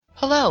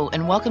Hello,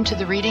 and welcome to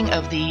the reading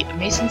of the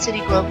Mason City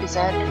Globe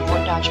Gazette and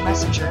Fort Dodge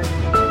Messenger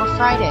for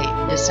Friday,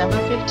 December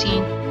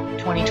 15,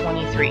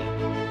 2023.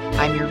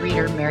 I'm your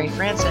reader, Mary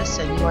Francis,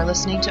 and you are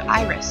listening to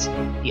IRIS,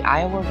 the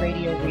Iowa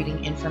Radio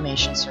Reading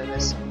Information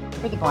Service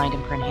for the blind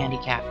and print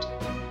handicapped.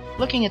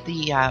 Looking at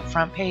the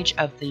front page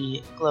of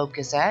the Globe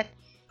Gazette,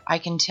 I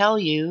can tell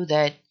you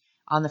that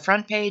on the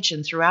front page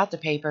and throughout the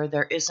paper,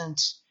 there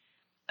isn't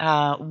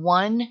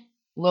one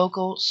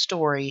local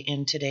story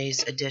in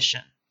today's edition.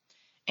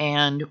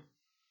 And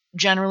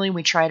generally,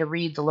 we try to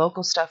read the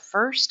local stuff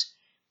first,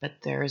 but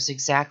there's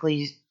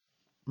exactly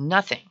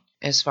nothing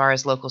as far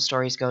as local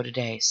stories go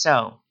today.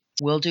 So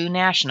we'll do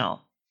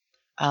national.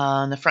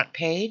 On the front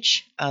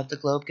page of the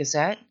Globe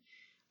Gazette,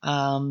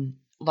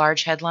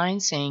 large headline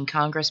saying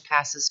Congress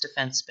passes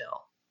defense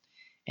bill.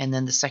 And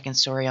then the second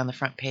story on the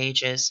front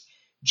page is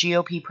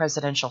GOP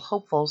presidential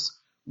hopefuls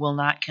will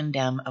not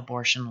condemn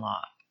abortion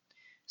law.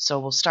 So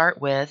we'll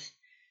start with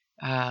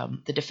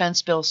the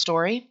defense bill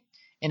story.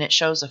 And it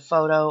shows a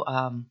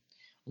photo,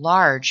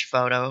 large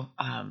photo,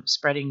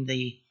 spreading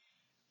the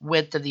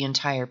width of the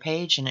entire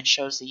page, and it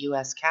shows the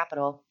U.S.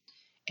 Capitol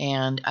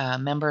and a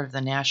member of the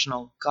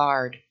National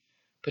Guard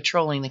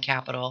patrolling the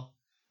Capitol.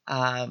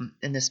 And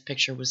this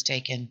picture was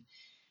taken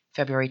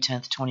February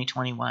 10th,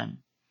 2021.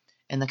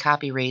 And the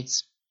copy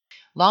reads,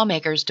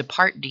 Lawmakers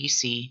depart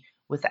D.C.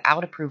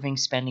 without approving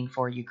spending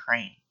for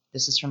Ukraine.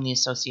 This is from the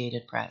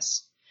Associated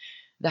Press.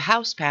 The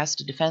House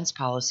passed a defense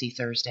policy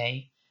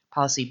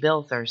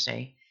bill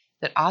Thursday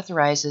that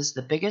authorizes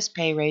the biggest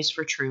pay raise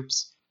for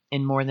troops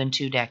in more than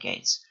 2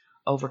 decades,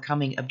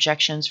 overcoming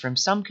objections from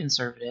some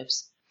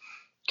conservatives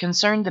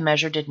concerned the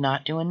measure did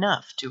not do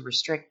enough to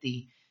restrict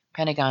the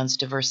Pentagon's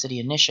diversity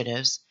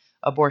initiatives,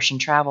 abortion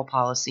travel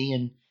policy,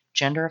 and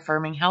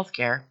gender-affirming health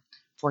care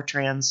for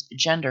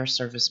transgender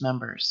service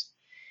members.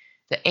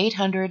 The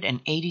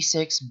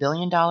 $886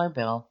 billion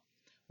bill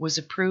was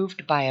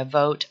approved by a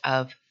vote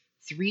of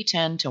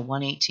 310 to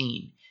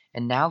 118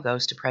 and now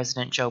goes to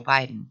President Joe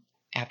Biden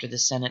after the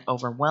Senate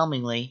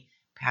overwhelmingly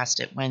passed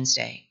it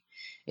Wednesday.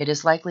 It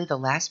is likely the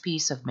last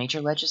piece of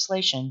major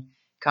legislation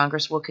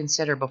Congress will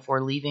consider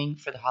before leaving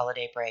for the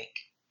holiday break.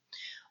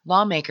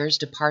 Lawmakers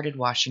departed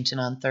Washington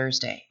on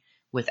Thursday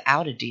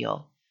without a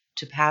deal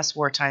to pass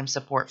wartime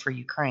support for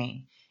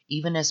Ukraine,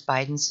 even as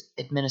Biden's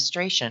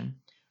administration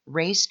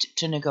raced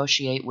to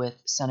negotiate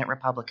with Senate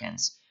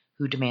Republicans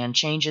who demand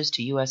changes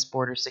to U.S.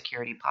 border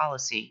security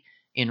policy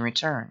in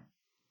return.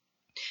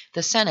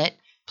 The Senate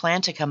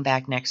planned to come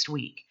back next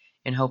week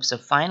in hopes of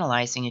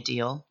finalizing a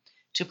deal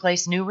to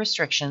place new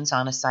restrictions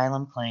on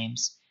asylum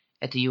claims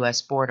at the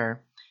U.S.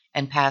 border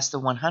and pass the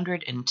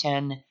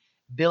 $110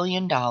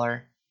 billion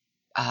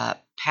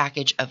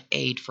package of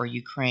aid for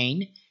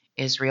Ukraine,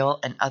 Israel,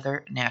 and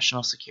other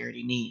national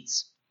security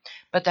needs.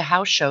 But the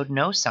House showed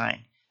no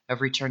sign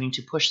of returning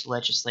to push the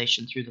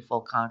legislation through the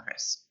full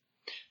Congress.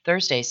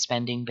 Thursday's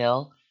spending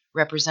bill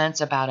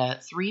represents about a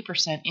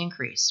 3%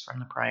 increase from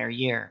the prior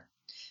year.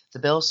 The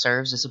bill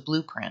serves as a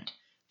blueprint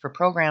for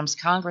programs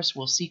Congress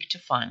will seek to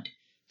fund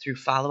through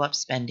follow-up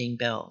spending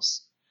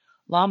bills.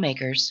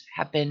 Lawmakers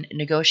have been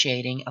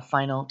negotiating a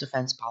final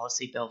defense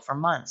policy bill for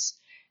months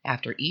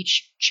after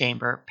each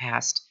chamber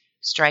passed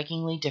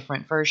strikingly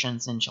different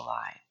versions in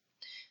July.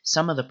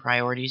 Some of the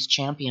priorities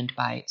championed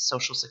by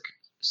social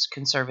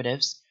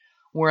conservatives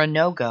were a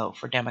no-go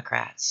for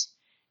Democrats.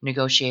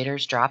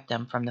 Negotiators dropped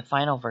them from the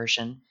final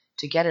version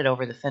to get it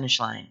over the finish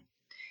line.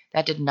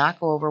 That did not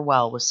go over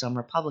well with some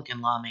Republican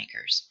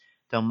lawmakers,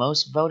 though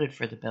most voted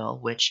for the bill,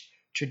 which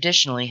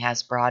traditionally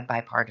has broad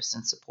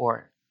bipartisan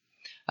support.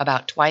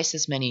 About twice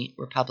as many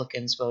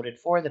Republicans voted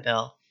for the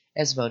bill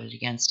as voted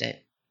against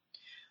it.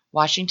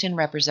 Washington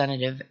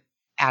Representative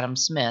Adam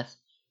Smith,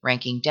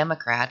 ranking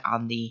Democrat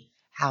on the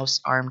House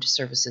Armed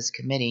Services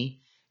Committee,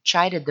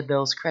 chided the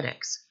bill's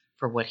critics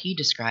for what he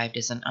described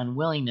as an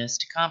unwillingness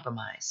to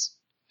compromise.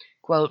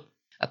 Quote,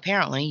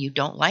 apparently you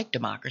don't like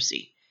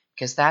democracy,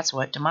 because that's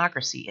what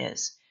democracy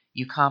is.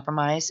 You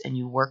compromise and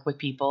you work with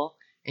people,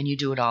 and you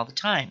do it all the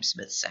time,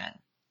 Smith said.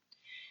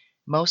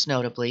 Most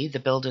notably, the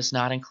bill does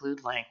not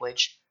include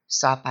language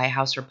sought by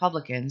House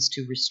Republicans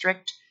to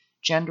restrict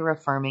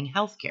gender-affirming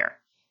health care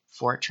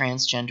for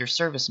transgender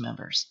service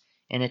members,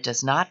 and it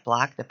does not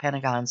block the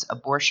Pentagon's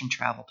abortion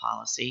travel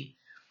policy,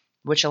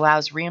 which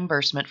allows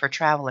reimbursement for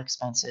travel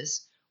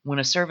expenses when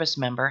a service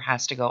member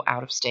has to go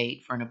out of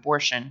state for an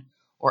abortion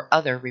or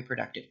other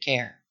reproductive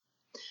care.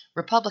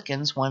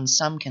 Republicans won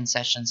some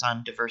concessions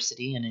on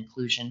diversity and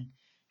inclusion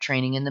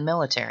training in the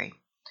military.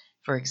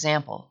 For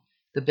example,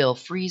 the bill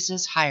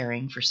freezes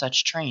hiring for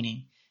such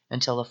training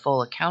until a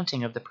full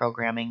accounting of the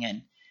programming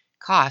and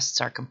costs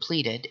are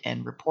completed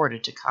and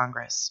reported to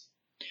Congress.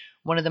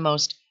 One of the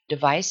most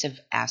divisive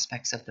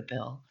aspects of the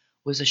bill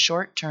was a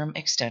short-term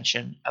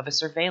extension of a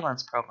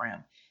surveillance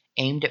program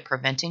aimed at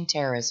preventing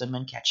terrorism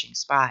and catching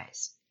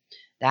spies.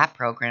 That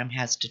program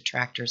has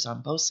detractors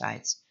on both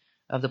sides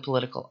of the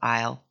political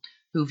aisle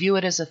who view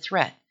it as a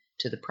threat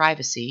to the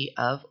privacy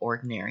of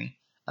ordinary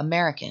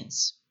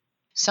Americans.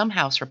 Some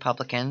House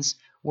Republicans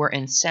were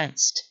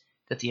incensed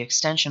that the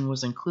extension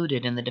was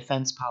included in the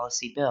defense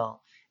policy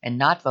bill and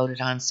not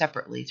voted on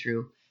separately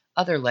through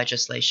other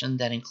legislation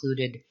that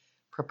included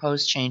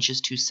proposed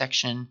changes to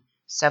Section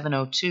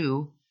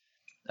 702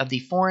 of the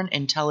Foreign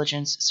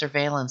Intelligence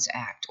Surveillance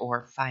Act,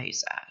 or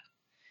FISA.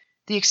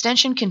 The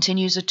extension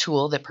continues a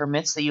tool that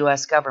permits the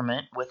U.S.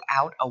 government,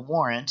 without a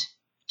warrant,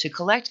 to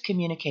collect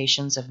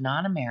communications of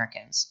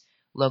non-Americans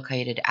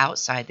located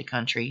outside the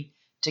country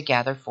to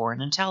gather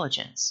foreign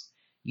intelligence.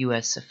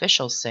 U.S.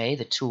 officials say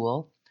the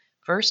tool,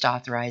 first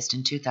authorized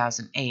in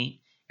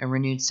 2008 and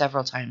renewed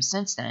several times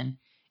since then,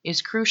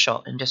 is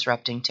crucial in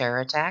disrupting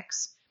terror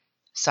attacks,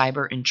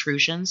 cyber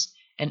intrusions,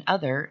 and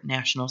other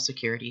national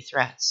security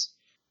threats.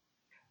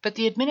 But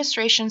the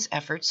administration's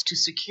efforts to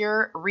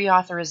secure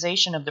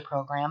reauthorization of the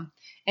program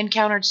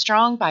encountered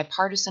strong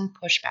bipartisan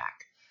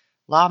pushback.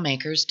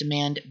 Lawmakers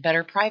demand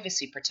better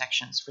privacy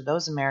protections for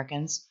those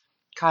Americans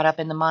caught up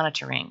in the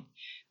monitoring.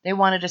 They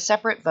wanted a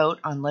separate vote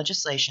on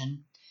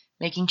legislation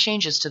making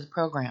changes to the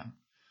program.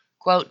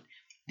 Quote,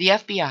 "The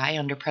FBI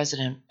under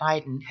President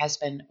Biden has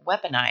been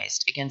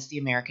weaponized against the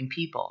American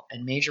people,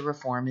 and major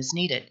reform is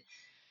needed,"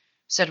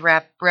 said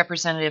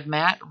Representative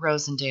Matt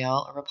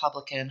Rosendale, a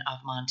Republican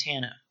of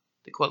Montana.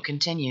 The quote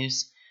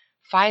continues,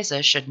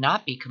 "FISA should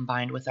not be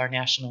combined with our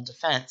national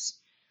defense,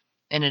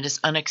 and it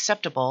is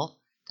unacceptable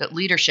that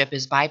leadership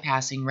is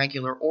bypassing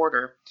regular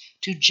order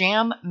to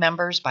jam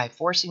members by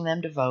forcing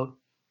them to vote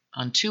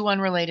on two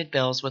unrelated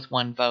bills with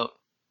one vote."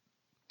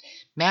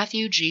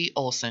 Matthew G.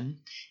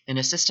 Olson, an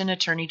assistant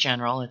attorney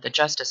general at the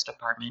Justice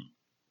Department,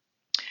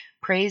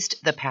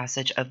 praised the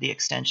passage of the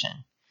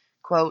extension.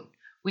 Quote,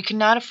 "We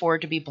cannot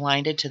afford to be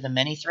blinded to the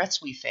many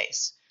threats we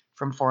face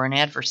from foreign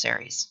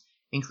adversaries,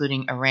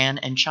 including Iran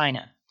and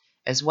China,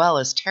 as well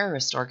as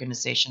terrorist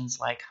organizations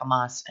like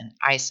Hamas and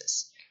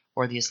ISIS,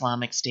 or the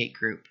Islamic State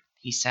group,"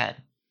 he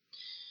said.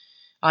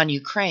 On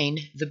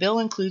Ukraine, the bill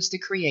includes the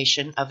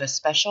creation of a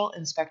special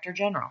inspector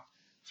general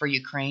for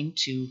Ukraine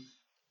to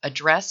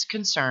address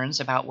concerns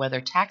about whether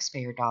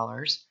taxpayer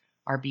dollars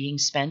are being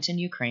spent in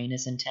Ukraine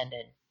as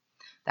intended.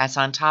 That's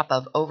on top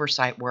of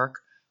oversight work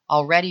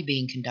already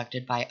being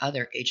conducted by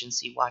other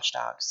agency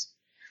watchdogs.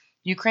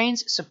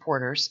 Ukraine's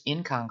supporters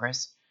in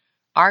Congress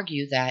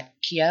argue that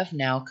Kiev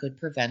now could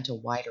prevent a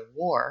wider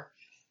war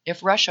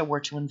if Russia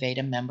were to invade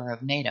a member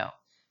of NATO,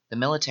 the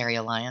military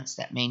alliance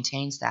that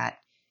maintains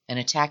that an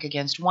attack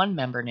against one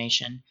member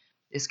nation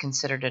is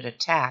considered an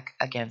attack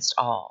against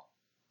all.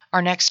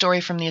 Our next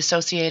story from the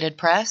Associated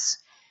Press: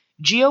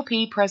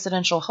 GOP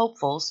presidential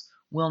hopefuls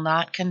will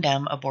not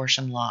condemn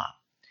abortion law.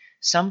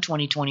 Some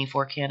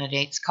 2024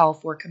 candidates call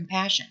for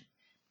compassion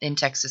in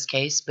Texas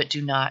case, but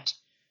do not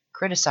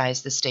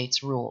criticize the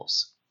state's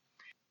rules.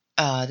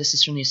 This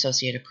is from the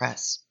Associated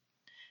Press.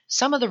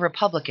 Some of the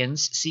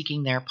Republicans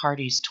seeking their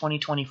party's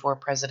 2024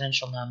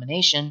 presidential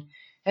nomination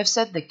have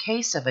said the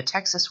case of a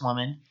Texas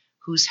woman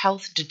whose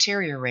health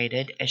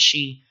deteriorated as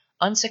she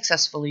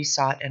unsuccessfully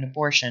sought an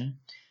abortion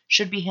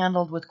should be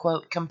handled with,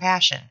 quote,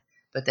 compassion,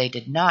 but they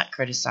did not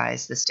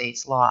criticize the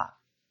state's law.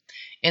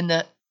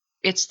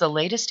 It's the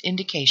latest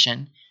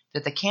indication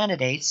that the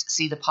candidates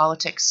see the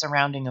politics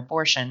surrounding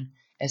abortion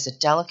as a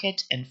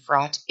delicate and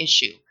fraught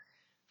issue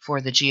for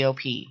the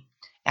GOP,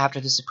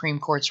 after the Supreme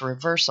Court's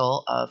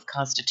reversal of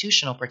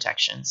constitutional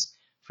protections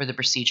for the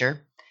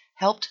procedure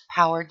helped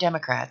power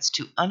Democrats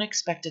to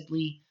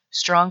unexpectedly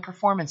strong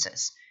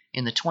performances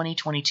in the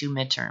 2022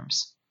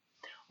 midterms.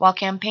 While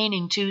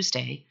campaigning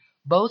Tuesday,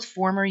 both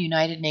former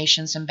United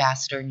Nations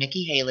Ambassador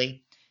Nikki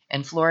Haley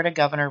and Florida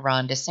Governor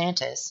Ron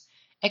DeSantis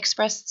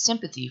expressed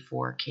sympathy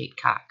for Kate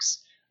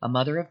Cox, a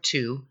mother of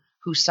two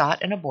who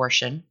sought an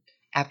abortion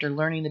after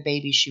learning the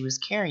baby she was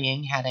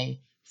carrying had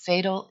a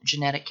fatal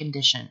genetic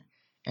condition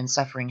and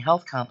suffering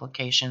health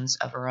complications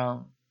of her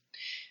own.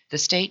 The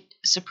state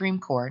Supreme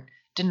Court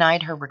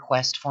denied her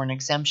request for an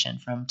exemption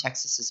from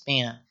Texas's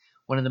ban,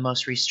 one of the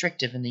most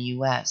restrictive in the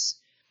U.S.,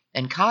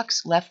 and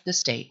Cox left the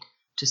state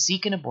to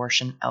seek an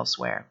abortion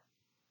elsewhere.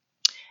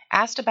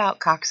 Asked about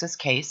Cox's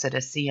case at a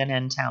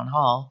CNN town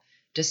hall,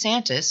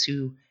 DeSantis,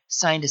 who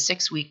signed a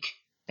 6-week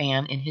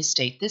ban in his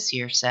state this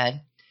year,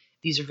 said,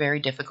 "These are very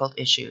difficult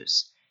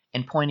issues,"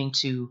 and pointing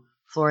to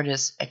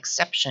Florida's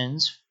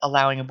exceptions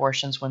allowing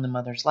abortions when the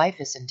mother's life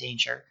is in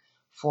danger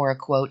for a,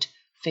 quote,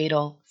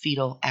 fatal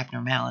fetal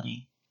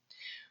abnormality.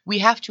 "We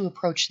have to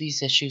approach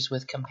these issues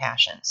with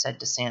compassion," said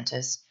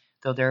DeSantis,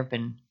 though there have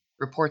been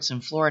reports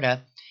in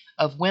Florida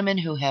of women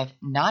who have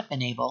not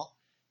been able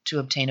to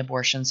obtain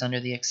abortions under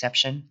the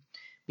exception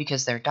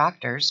because their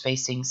doctors,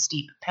 facing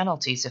steep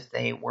penalties if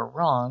they were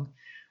wrong,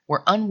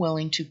 were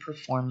unwilling to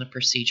perform the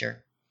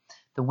procedure.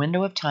 The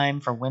window of time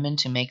for women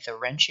to make the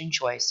wrenching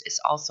choice is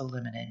also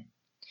limited.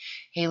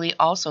 Haley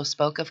also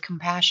spoke of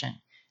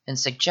compassion and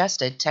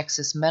suggested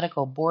Texas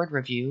Medical Board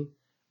review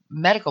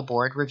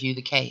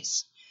the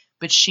case,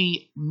 but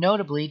she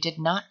notably did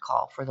not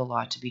call for the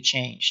law to be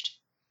changed.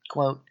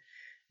 Quote,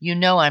 "You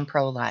know I'm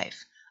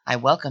pro-life. I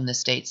welcome the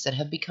states that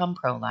have become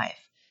pro-life,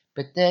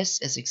 but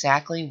this is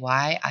exactly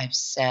why I've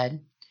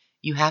said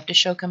you have to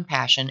show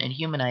compassion and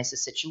humanize the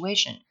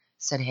situation,"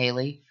 said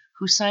Haley,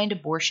 who signed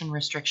abortion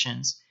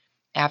restrictions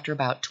after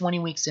about 20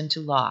 weeks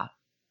into law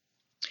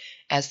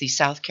as the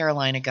South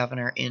Carolina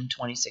governor in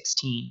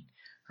 2016.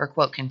 Her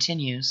quote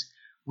continues,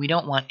 "We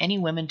don't want any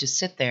women to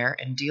sit there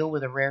and deal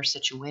with a rare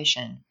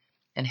situation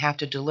and have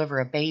to deliver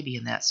a baby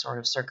in that sort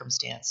of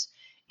circumstance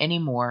any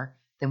more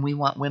than we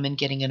want women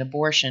getting an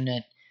abortion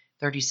at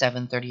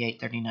 37, 38,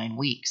 39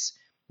 weeks,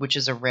 which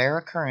is a rare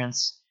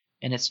occurrence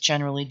and it's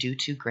generally due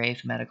to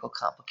grave medical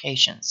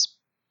complications."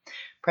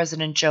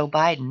 President Joe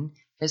Biden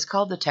has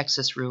called the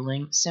Texas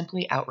ruling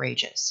simply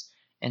outrageous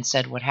and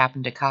said what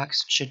happened to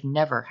Cox should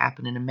never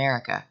happen in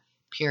America,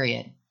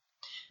 period.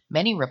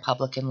 Many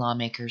Republican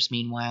lawmakers,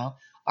 meanwhile,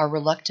 are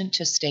reluctant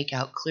to stake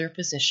out clear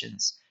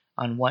positions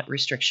on what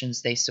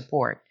restrictions they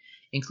support,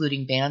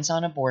 including bans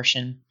on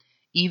abortion,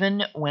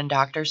 even when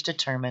doctors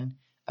determine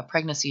a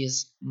pregnancy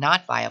is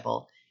not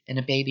viable and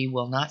a baby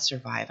will not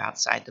survive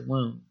outside the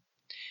womb.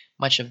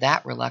 Much of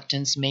that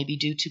reluctance may be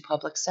due to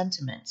public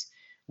sentiment,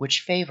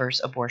 which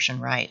favors abortion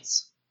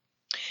rights.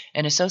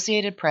 An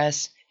Associated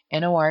Press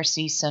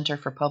NORC Center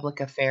for Public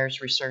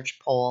Affairs research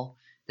poll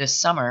this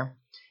summer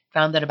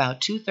found that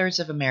about 2/3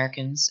 of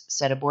Americans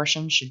said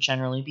abortion should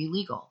generally be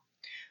legal.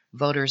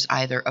 Voters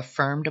either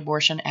affirmed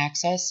abortion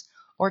access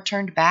or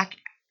turned back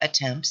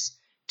attempts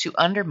to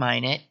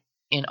undermine it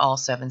in all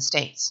 7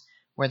 states,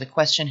 where the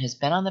question has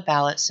been on the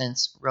ballot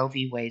since Roe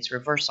v. Wade's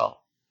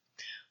reversal.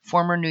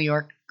 Former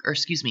New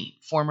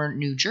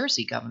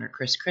Jersey Governor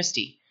Chris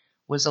Christie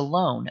was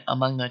alone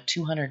among the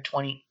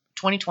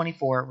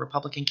 2024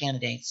 Republican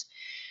candidates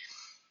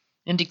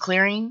in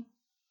declaring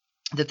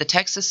that the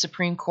Texas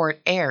Supreme Court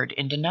erred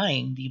in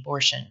denying the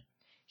abortion.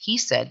 He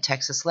said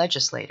Texas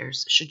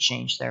legislators should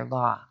change their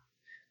law.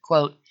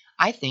 Quote,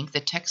 "I think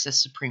the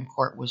Texas Supreme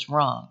Court was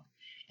wrong,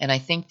 and I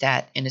think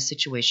that in a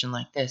situation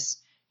like this,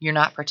 you're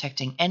not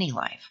protecting any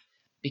life,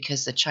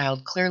 because the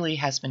child clearly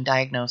has been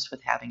diagnosed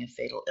with having a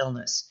fatal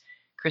illness,"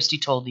 Christie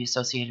told the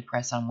Associated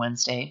Press on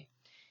Wednesday.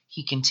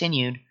 He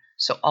continued,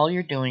 "So all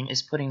you're doing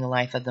is putting the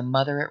life of the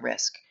mother at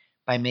risk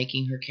by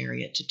making her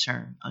carry it to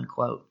term,"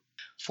 unquote.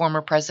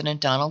 Former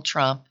President Donald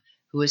Trump,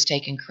 who has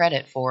taken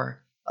credit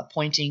for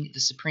appointing the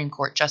Supreme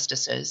Court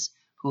justices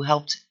who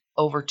helped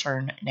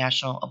overturn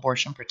national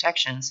abortion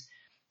protections,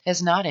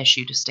 has not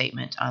issued a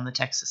statement on the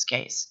Texas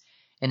case,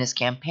 and his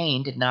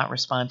campaign did not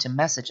respond to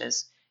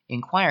messages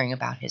inquiring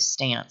about his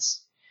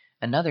stance.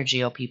 Another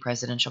GOP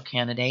presidential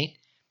candidate,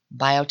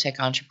 biotech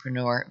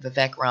entrepreneur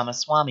Vivek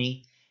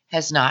Ramaswamy,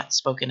 has not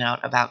spoken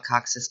out about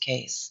Cox's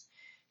case.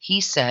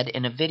 He said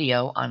in a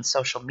video on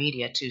social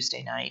media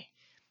Tuesday night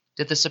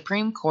that the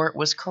Supreme Court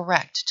was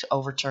correct to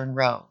overturn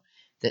Roe,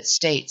 that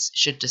states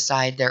should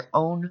decide their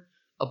own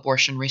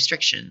abortion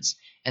restrictions,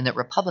 and that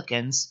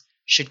Republicans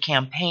should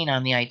campaign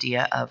on the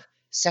idea of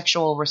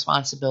sexual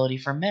responsibility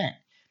for men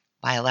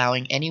by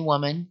allowing any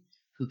woman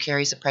who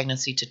carries a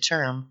pregnancy to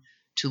term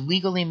to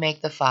legally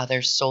make the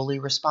father solely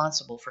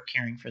responsible for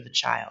caring for the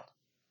child.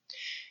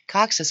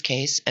 Cox's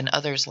case and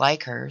others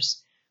like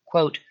hers,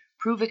 quote,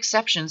 "prove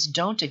exceptions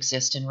don't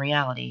exist in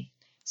reality,"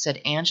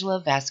 said Angela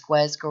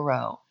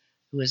Vasquez-Garreau,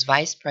 who is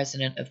Vice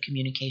President of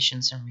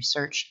Communications and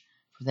Research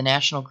for the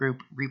national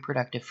group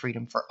Reproductive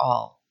Freedom for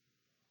All.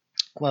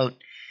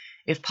 Quote,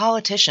 "If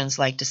politicians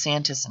like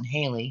DeSantis and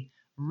Haley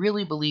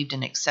really believed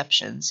in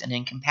exceptions and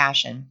in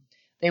compassion,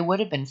 they would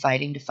have been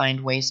fighting to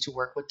find ways to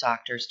work with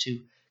doctors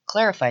to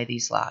clarify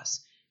these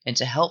laws and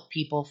to help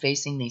people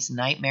facing these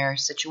nightmare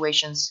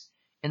situations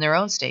in their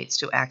own states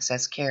to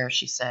access care,"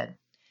 she said.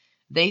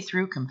 "They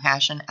threw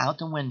compassion out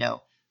the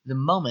window the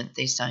moment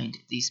they signed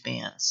these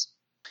bans."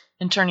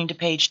 And turning to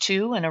page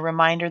 2, and a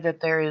reminder that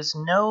there is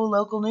no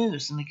local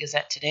news in the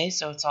Gazette today,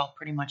 so it's all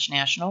pretty much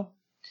national.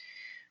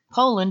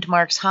 Poland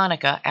marks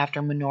Hanukkah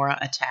after menorah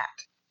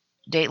attack.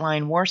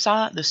 Dateline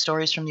Warsaw, the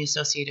stories from the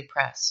Associated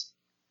Press.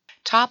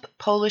 Top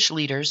Polish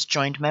leaders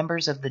joined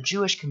members of the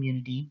Jewish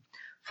community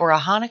for a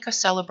Hanukkah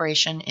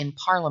celebration in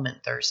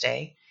Parliament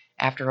Thursday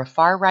after a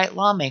far-right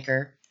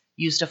lawmaker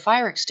used a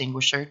fire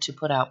extinguisher to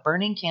put out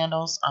burning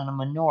candles on a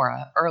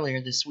menorah earlier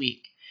this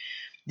week.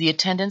 The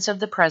attendance of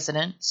the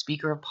President,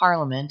 Speaker of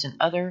Parliament, and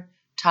other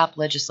top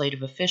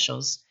legislative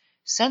officials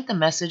sent the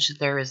message that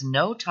there is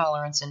no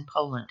tolerance in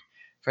Poland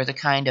for the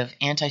kind of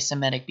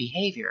anti-Semitic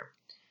behavior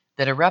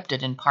that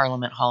erupted in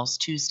Parliament halls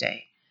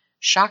Tuesday,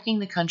 shocking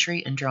the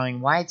country and drawing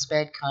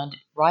widespread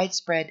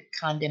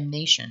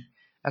condemnation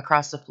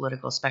across the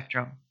political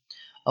spectrum.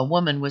 A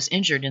woman was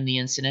injured in the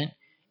incident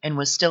and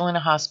was still in a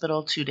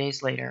hospital 2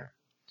 days later.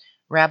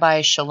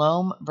 Rabbi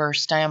Shalom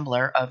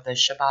Ber-Stambler of the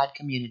Chabad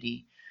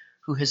community,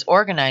 who has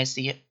organized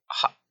the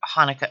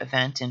Hanukkah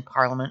event in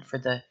Parliament for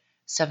the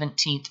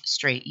 17th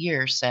straight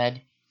year,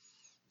 said,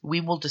 "We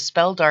will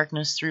dispel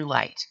darkness through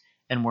light,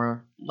 and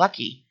we're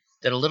lucky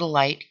that a little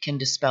light can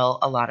dispel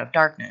a lot of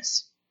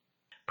darkness."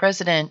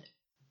 President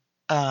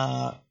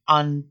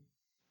on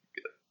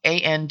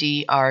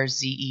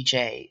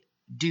Andrzej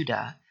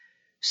Duda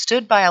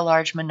stood by a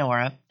large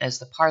menorah as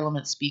the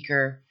Parliament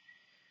Speaker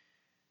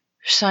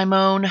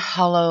Szymon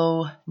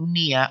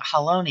Hołownia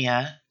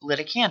lit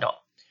a candle,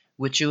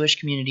 with Jewish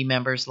community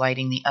members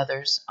lighting the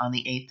others on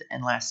the 8th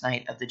and last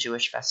night of the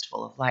Jewish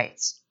Festival of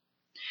Lights.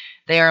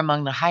 They are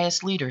among the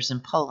highest leaders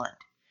in Poland.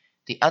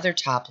 The other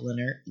top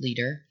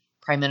leader,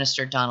 Prime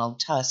Minister Donald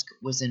Tusk,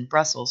 was in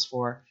Brussels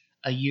for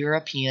a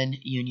European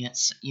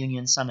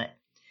Union summit.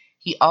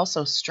 He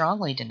also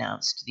strongly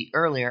denounced the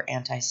earlier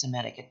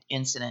anti-Semitic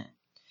incident.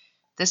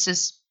 This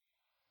is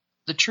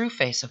the true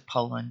face of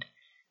Poland,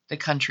 the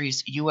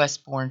country's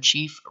U.S.-born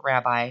chief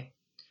rabbi,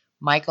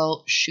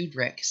 Michael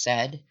Schudrick,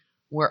 said,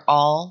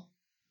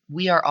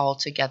 we are all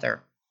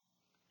together.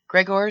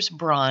 Grzegorz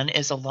Braun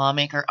is a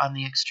lawmaker on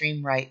the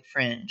extreme right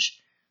fringe,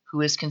 who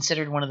is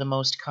considered one of the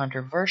most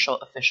controversial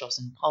officials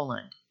in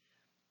Poland.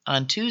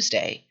 On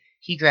Tuesday,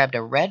 he grabbed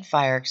a red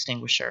fire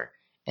extinguisher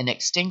and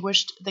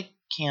extinguished the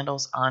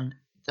candles on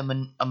a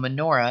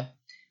menorah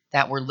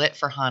that were lit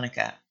for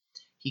Hanukkah.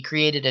 He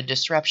created a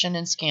disruption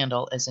and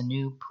scandal as a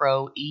new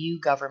pro-EU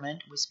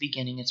government was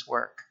beginning its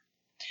work.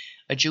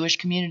 A Jewish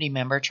community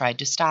member tried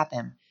to stop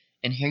him,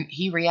 and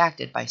he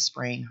reacted by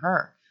spraying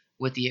her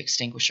with the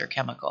extinguisher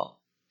chemical.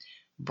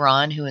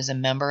 Braun, who is a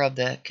member of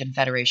the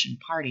Confederation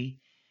Party,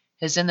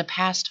 has in the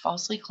past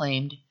falsely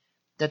claimed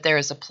that there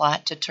is a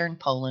plot to turn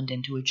Poland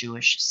into a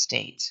Jewish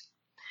state.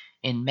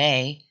 In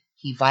May,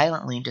 he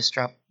violently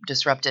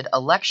disrupted a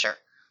lecture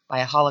by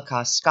a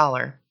Holocaust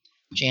scholar,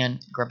 Jan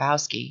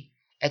Grabowski,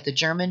 at the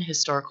German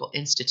Historical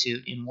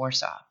Institute in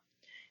Warsaw.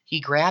 He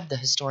grabbed the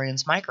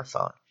historian's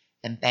microphone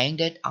and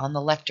banged it on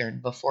the lectern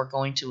before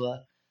going to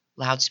a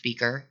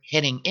loudspeaker,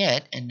 hitting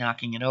it and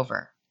knocking it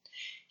over.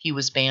 He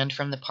was banned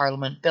from the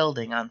Parliament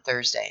building on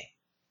Thursday.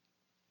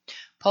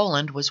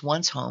 Poland was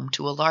once home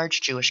to a large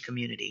Jewish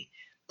community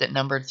that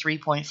numbered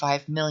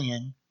 3.5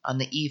 million on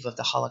the eve of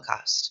the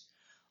Holocaust.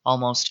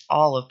 Almost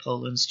all of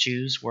Poland's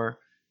Jews were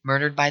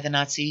murdered by the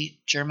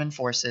Nazi German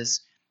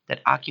forces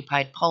that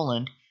occupied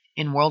Poland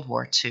in World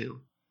War II.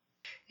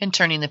 And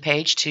turning the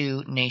page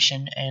to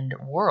Nation and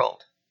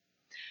World.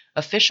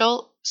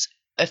 Official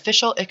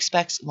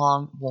expects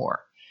long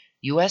war.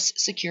 U.S.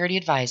 Security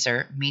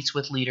Advisor meets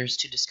with leaders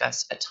to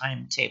discuss a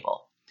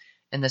timetable.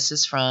 And this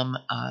is from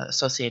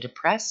Associated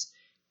Press,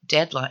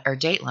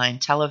 Dateline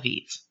Tel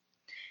Aviv.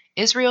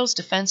 Israel's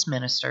defense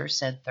minister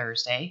said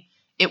Thursday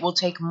it will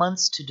take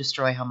months to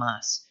destroy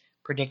Hamas,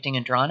 predicting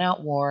a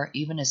drawn-out war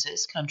even as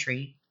his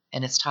country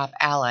and its top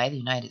ally, the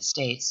United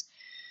States,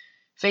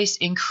 face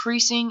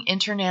increasing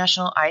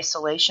international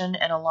isolation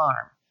and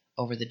alarm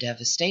over the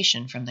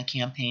devastation from the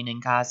campaign in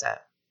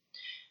Gaza.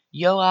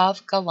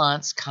 Yoav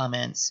Gallant's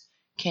comments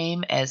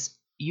came as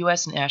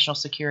U.S. National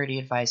Security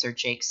Advisor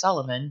Jake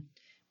Sullivan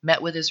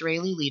met with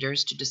Israeli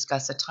leaders to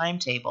discuss a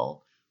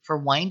timetable for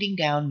winding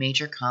down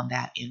major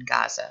combat in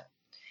Gaza.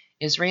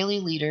 Israeli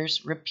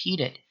leaders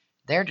repeated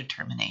their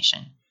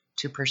determination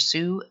to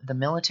pursue the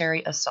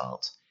military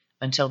assault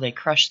until they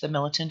crush the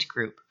militant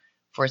group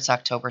for its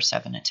October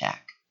 7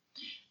 attack.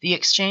 The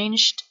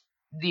exchange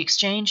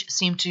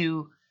seemed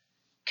to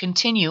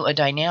continue a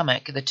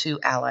dynamic the two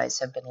allies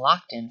have been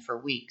locked in for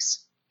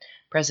weeks.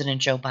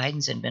 President Joe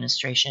Biden's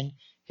administration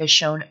has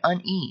shown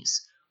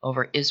unease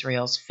over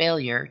Israel's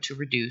failure to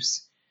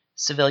reduce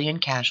civilian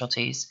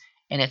casualties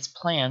and its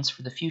plans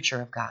for the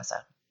future of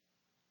Gaza.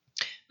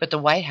 But the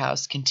White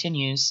House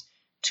continues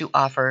to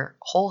offer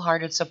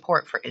wholehearted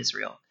support for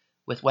Israel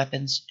with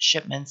weapons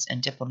shipments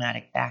and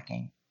diplomatic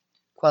backing.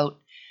 Quote,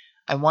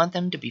 I want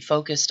them to be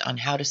focused on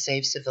how to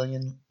save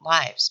civilian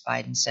lives,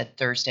 Biden said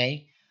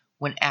Thursday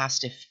when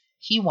asked if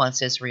he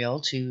wants Israel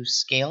to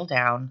scale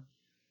down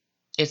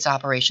its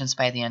operations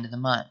by the end of the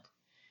month.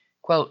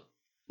 Quote,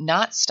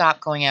 not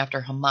stop going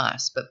after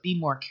Hamas, but be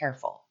more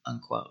careful,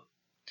 unquote.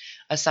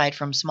 Aside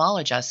from small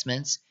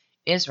adjustments,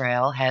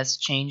 Israel has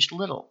changed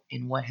little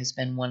in what has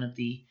been one of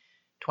the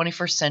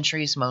 21st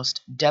century's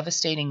most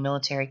devastating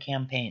military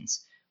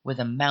campaigns with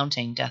a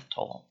mounting death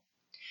toll.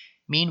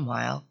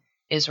 Meanwhile,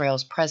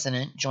 Israel's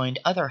president joined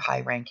other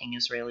high-ranking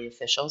Israeli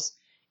officials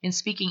in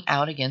speaking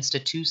out against a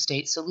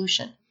two-state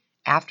solution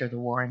after the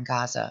war in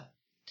Gaza.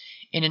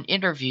 In an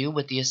interview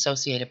with the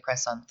Associated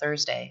Press on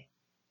Thursday,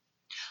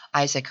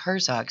 Isaac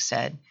Herzog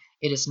said,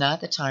 it is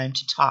not the time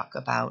to talk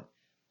about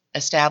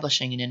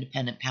establishing an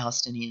independent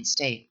Palestinian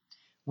state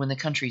when the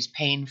country's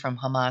pain from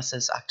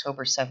Hamas's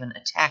October 7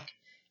 attack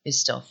is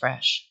still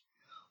fresh.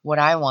 What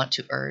I want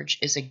to urge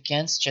is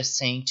against just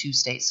saying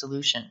two-state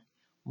solution.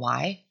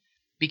 Why?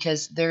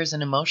 Because there is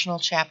an emotional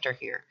chapter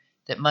here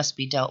that must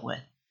be dealt with.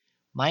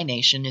 My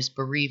nation is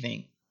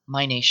bereaving.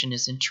 My nation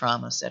is in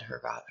trauma, said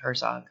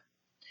Herzog.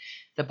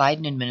 The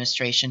Biden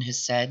administration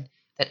has said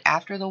that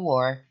after the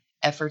war,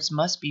 efforts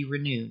must be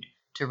renewed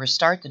to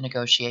restart the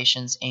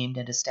negotiations aimed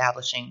at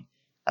establishing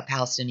a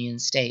Palestinian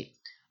state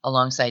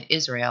alongside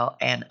Israel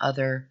and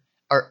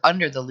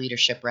under the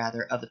leadership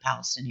of the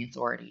Palestinian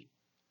Authority.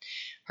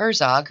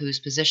 Herzog, whose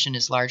position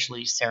is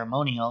largely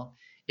ceremonial,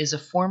 is a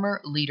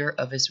former leader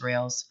of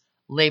Israel's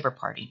Labor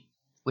Party,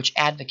 which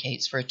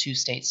advocates for a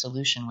two-state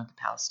solution with the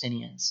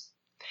Palestinians.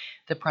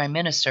 The Prime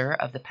Minister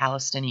of the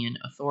Palestinian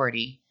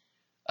Authority,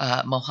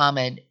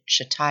 Mohammed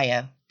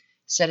Shataya,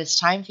 said it's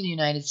time for the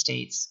United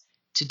States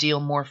to deal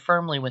more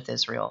firmly with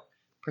Israel,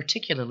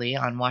 particularly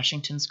on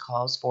Washington's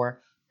calls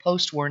for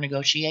post-war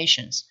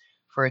negotiations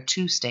for a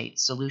two-state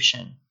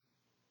solution.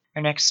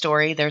 Our next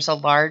story, there's a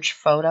large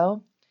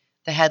photo.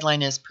 The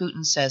headline is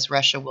Putin says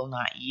Russia will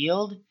not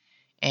yield.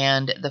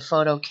 And the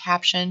photo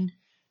caption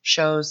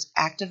shows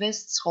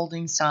activists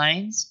holding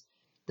signs.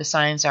 The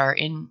signs are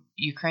in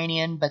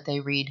Ukrainian, but they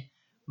read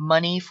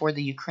Money for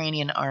the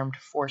Ukrainian Armed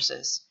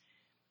Forces.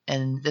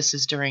 And this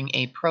is during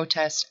a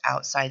protest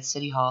outside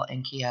City Hall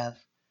in Kiev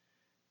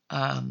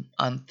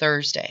on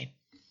Thursday.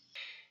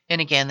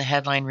 And again, the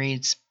headline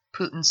reads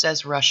Putin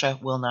says Russia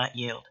will not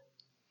yield.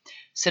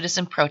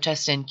 Citizen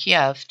protest in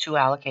Kiev to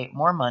allocate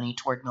more money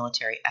toward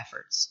military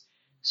efforts.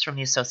 It's from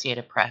the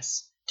Associated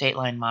Press,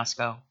 Dateline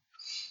Moscow.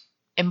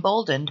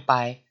 Emboldened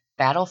by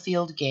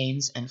battlefield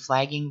gains and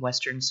flagging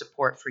Western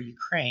support for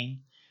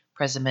Ukraine,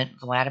 President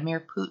Vladimir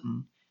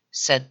Putin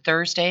said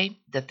Thursday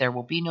that there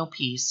will be no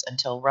peace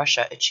until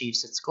Russia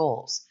achieves its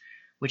goals,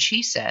 which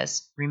he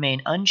says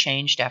remain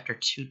unchanged after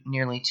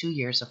nearly 2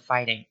 years of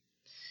fighting.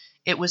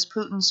 It was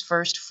Putin's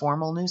first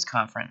formal news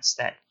conference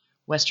that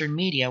Western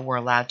media were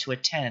allowed to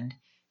attend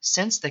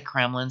since the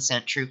Kremlin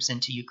sent troops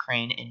into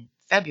Ukraine in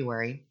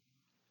February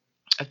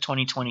of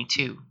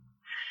 2022.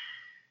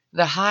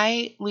 The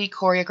highly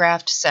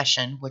choreographed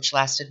session, which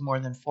lasted more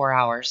than 4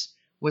 hours,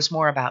 was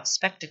more about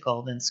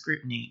spectacle than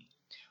scrutiny.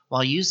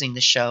 While using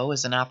the show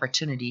as an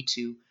opportunity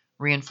to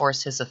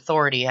reinforce his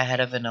authority ahead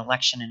of an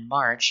election in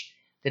March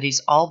that he's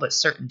all but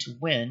certain to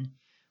win,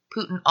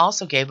 Putin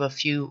also gave a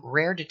few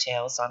rare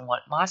details on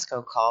what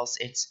Moscow calls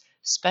its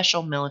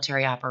special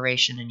military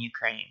operation in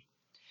Ukraine.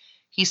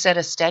 He said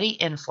a steady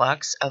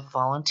influx of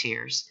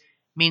volunteers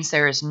means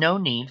there is no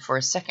need for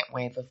a second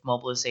wave of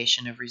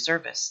mobilization of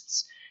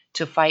reservists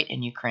to fight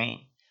in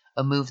Ukraine,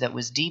 a move that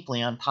was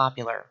deeply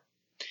unpopular.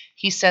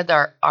 He said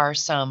there are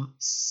some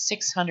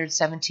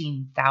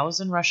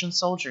 617,000 Russian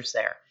soldiers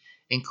there,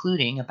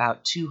 including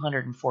about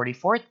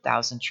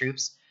 244,000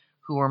 troops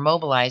who were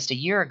mobilized a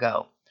year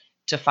ago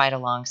to fight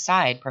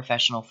alongside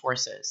professional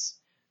forces.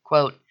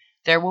 Quote,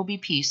 there will be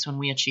peace when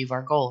we achieve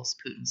our goals,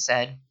 Putin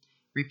said,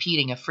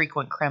 repeating a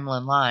frequent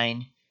Kremlin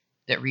line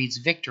that reads,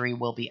 victory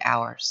will be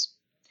ours.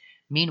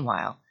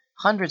 Meanwhile,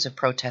 hundreds of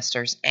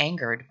protesters,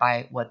 angered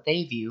by what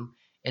they view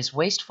as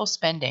wasteful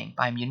spending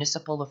by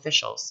municipal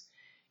officials,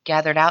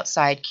 gathered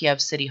outside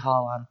Kiev City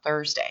Hall on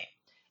Thursday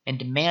and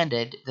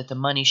demanded that the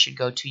money should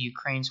go to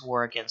Ukraine's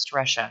war against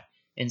Russia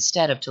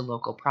instead of to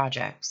local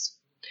projects.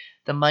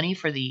 The money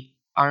for the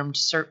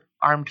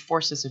Armed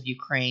Forces of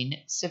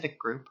Ukraine civic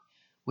group,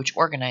 which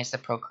organized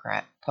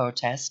the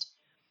protest,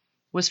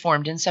 was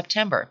formed in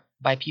September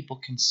by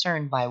people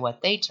concerned by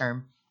what they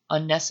term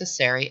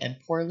unnecessary and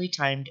poorly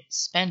timed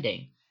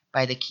spending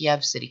by the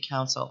Kiev City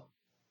Council.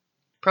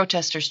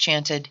 Protesters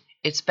chanted,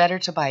 it's better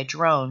to buy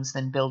drones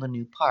than build a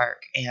new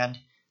park, and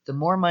the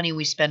more money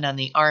we spend on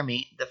the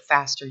army, the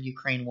faster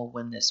Ukraine will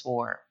win this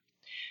war.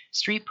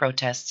 Street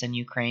protests in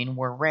Ukraine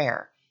were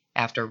rare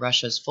after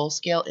Russia's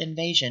full-scale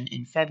invasion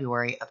in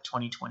February of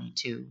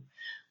 2022,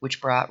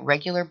 which brought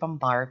regular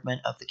bombardment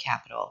of the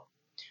capital.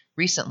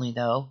 Recently,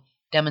 though,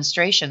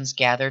 demonstrations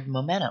gathered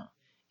momentum,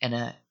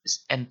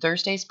 and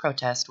Thursday's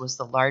protest was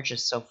the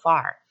largest so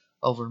far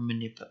over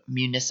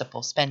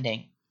municipal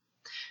spending.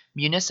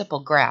 Municipal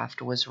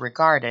graft was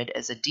regarded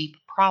as a deep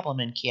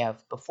problem in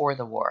Kiev before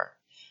the war.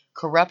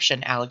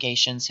 Corruption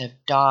allegations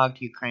have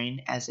dogged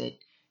Ukraine as it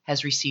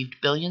has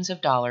received billions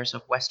of dollars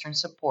of Western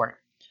support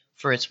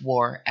for its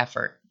war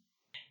effort.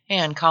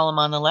 And column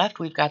on the left,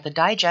 we've got the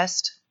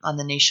digest on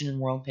the Nation and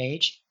World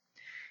page.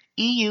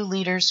 EU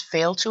leaders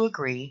fail to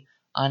agree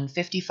on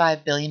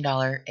 $55 billion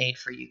aid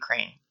for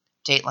Ukraine.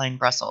 Dateline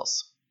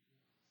Brussels.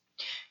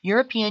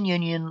 European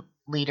Union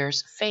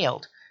leaders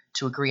failed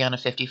to agree on a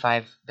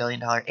 $55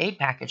 billion aid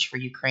package for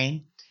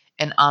Ukraine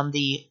and on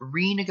the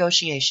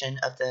renegotiation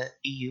of the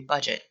EU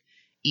budget,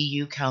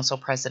 EU Council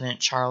President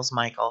Charles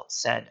Michel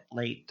said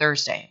late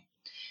Thursday.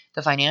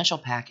 The financial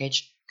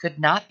package could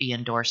not be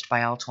endorsed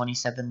by all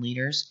 27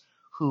 leaders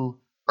who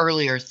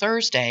earlier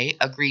Thursday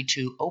agreed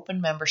to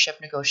open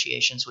membership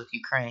negotiations with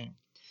Ukraine.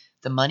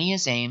 The money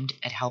is aimed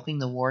at helping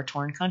the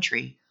war-torn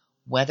country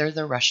weather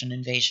the Russian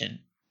invasion.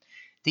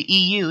 The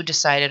EU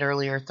decided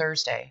earlier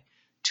Thursday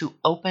to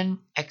open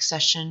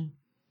accession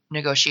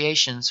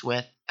negotiations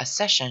with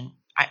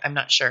I'm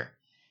not sure,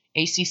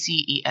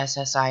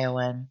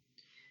 ACCESSION.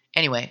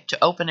 Anyway,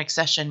 to open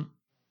accession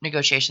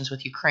negotiations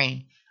with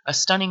Ukraine, a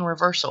stunning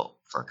reversal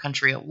for a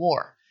country at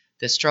war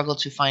that struggled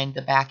to find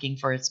the backing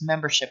for its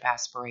membership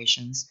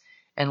aspirations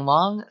and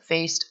long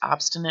faced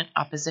obstinate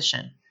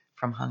opposition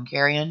from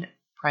Hungarian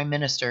Prime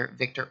Minister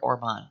Viktor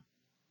Orban.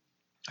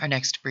 Our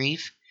next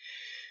brief.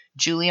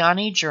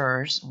 Giuliani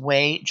jurors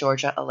weigh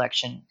Georgia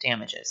election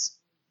damages.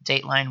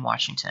 Dateline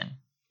Washington.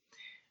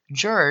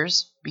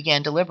 Jurors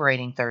began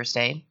deliberating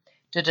Thursday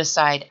to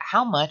decide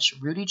how much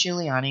Rudy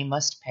Giuliani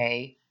must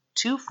pay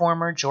two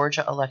former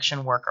Georgia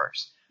election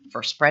workers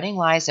for spreading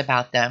lies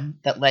about them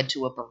that led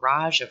to a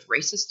barrage of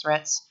racist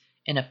threats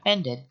and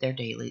upended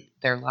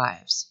their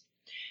lives.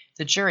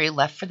 The jury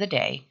left for the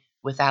day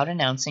without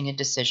announcing a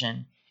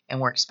decision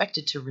and were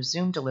expected to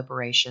resume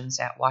deliberations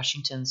at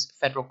Washington's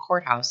federal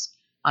courthouse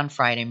on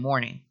Friday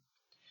morning.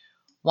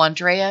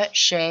 Wandrea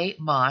Shea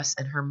Moss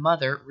and her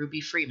mother,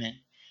 Ruby Freeman,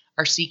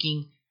 are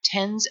seeking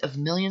tens of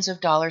millions of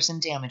dollars in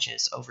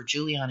damages over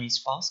Giuliani's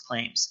false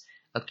claims,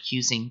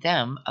 accusing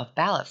them of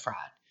ballot fraud,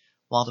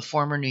 while the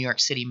former New York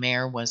City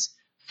mayor was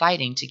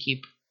fighting to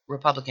keep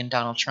Republican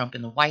Donald Trump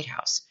in the White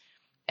House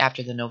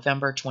after the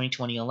November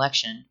 2020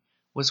 election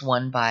was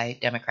won by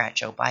Democrat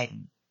Joe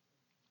Biden.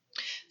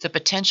 The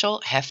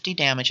potential hefty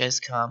damages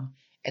come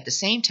at the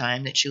same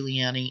time that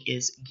Giuliani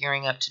is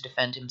gearing up to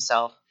defend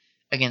himself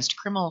against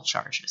criminal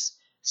charges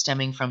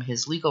stemming from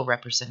his legal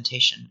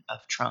representation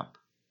of Trump.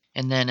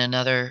 And then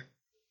another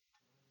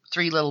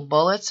 3 little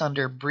bullets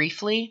under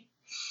briefly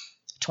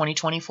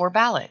 2024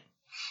 ballot.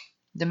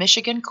 The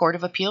Michigan Court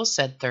of Appeals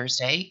said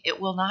Thursday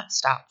it will not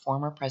stop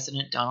former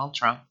President Donald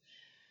Trump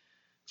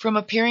from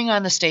appearing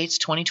on the state's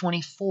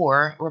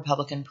 2024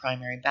 Republican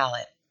primary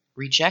ballot,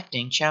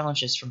 rejecting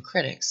challenges from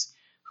critics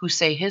who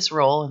say his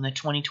role in the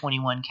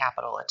 2021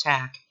 Capitol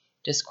attack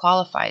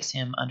disqualifies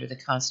him under the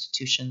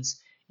Constitution's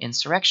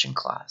insurrection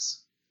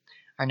clause.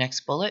 Our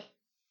next bullet,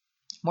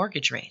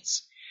 mortgage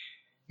rates.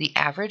 The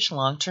average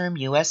long-term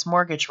U.S.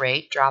 mortgage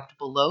rate dropped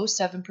below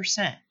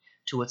 7%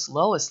 to its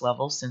lowest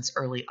level since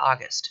early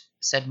August,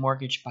 said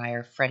mortgage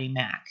buyer Freddie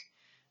Mac.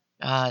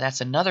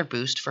 That's another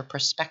boost for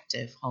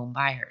prospective home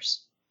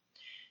buyers.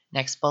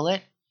 Next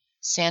bullet,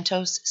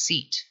 Santos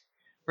seat.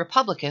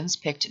 Republicans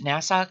picked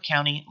Nassau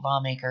County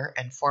lawmaker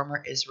and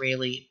former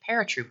Israeli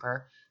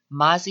paratrooper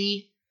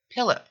Mazi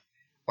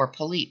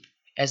Pilip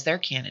as their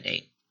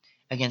candidate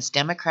against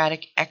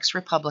Democratic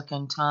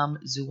ex-Republican Tom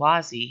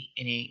Zuozzi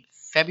in a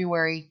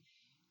February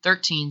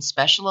 13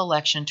 special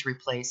election to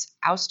replace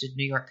ousted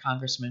New York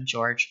Congressman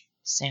George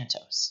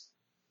Santos.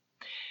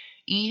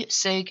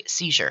 E-cig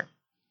seizure.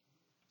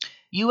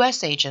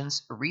 U.S.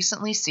 agents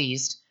recently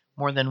seized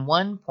more than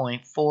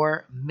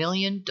 1.4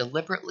 million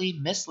deliberately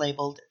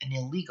mislabeled and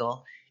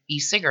illegal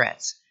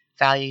e-cigarettes,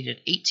 valued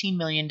at $18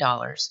 million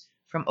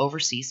from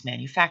overseas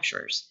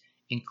manufacturers,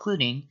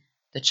 including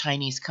the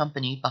Chinese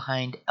company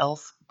behind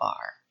Elf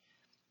Bar,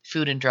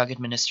 Food and Drug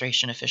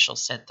Administration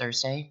officials said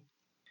Thursday.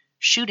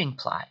 Shooting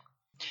plot.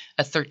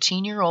 A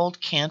 13-year-old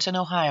Canton,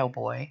 Ohio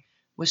boy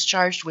was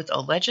charged with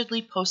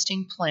allegedly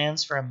posting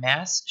plans for a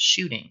mass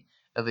shooting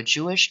of a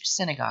Jewish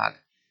synagogue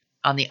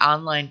on the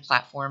online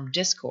platform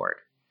Discord.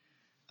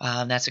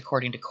 That's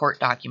according to court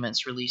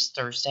documents released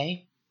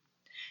Thursday.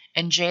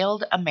 And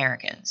jailed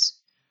Americans.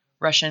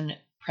 Russian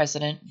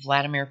President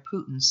Vladimir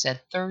Putin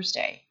said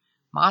Thursday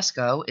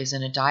Moscow is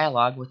in a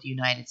dialogue with the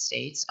United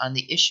States on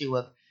the issue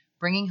of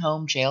bringing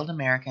home jailed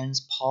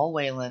Americans Paul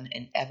Whelan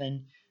and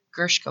Evan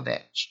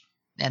Gershkovich,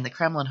 and the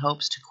Kremlin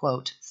hopes to,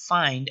 quote,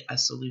 find a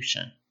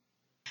solution.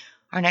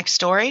 Our next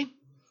story,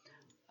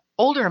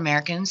 older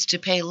Americans to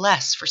pay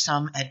less for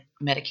some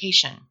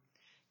medication.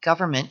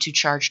 Government to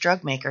charge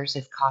drug makers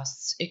if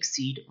costs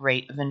exceed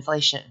rate of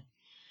inflation.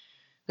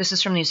 This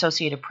is from the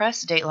Associated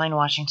Press, Dateline,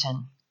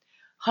 Washington.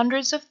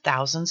 Hundreds of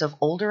thousands of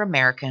older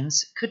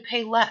Americans could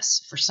pay less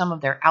for some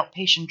of their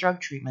outpatient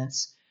drug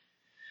treatments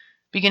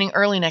beginning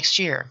early next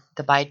year,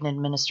 the Biden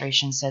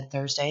administration said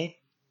Thursday.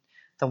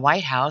 The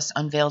White House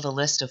unveiled a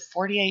list of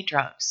 48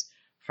 drugs,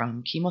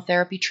 from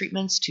chemotherapy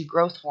treatments to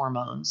growth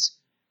hormones,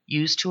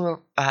 used to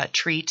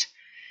treat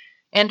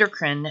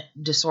endocrine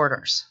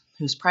disorders,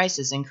 whose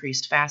prices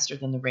increased faster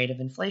than the rate of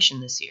inflation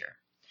this year.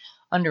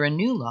 Under a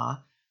new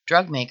law,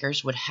 drug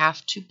makers would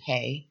have to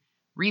pay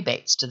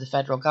rebates to the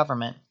federal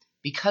government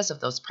because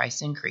of those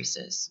price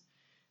increases.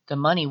 The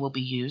money will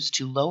be used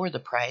to lower the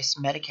price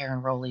Medicare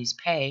enrollees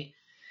pay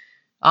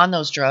on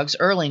those drugs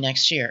early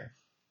next year.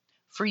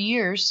 For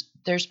years,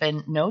 there's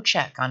been no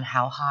check on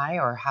how high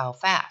or how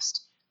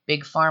fast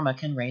Big Pharma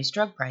can raise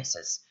drug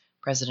prices,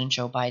 President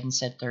Joe Biden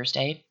said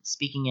Thursday,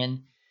 speaking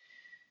in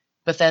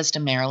Bethesda,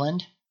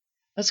 Maryland.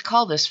 Let's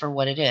call this for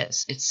what it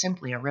is. It's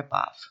simply a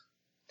ripoff.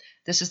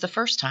 This is the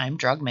first time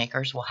drug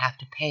makers will have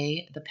to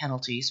pay the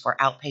penalties for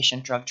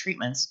outpatient drug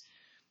treatments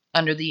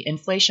under the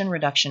Inflation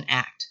Reduction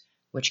Act,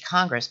 which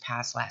Congress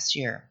passed last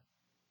year.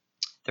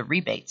 The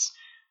rebates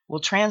will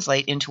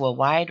translate into a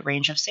wide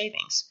range of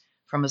savings,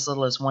 from as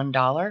little as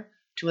 $1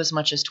 to as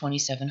much as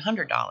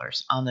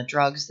 $2,700 on the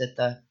drugs that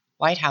the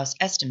White House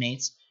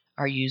estimates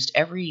are used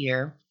every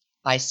year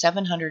by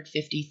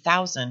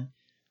 750,000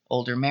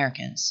 older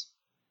Americans.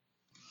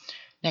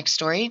 Next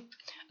story,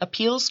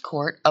 appeals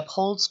court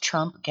upholds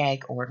Trump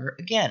gag order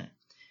again.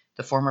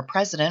 The former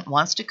president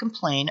wants to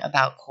complain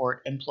about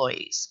court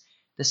employees.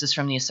 This is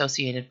from the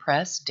Associated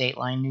Press,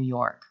 Dateline, New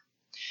York.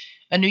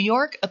 A New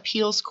York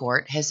appeals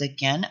court has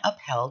again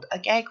upheld a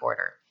gag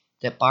order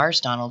that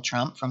bars Donald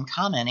Trump from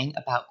commenting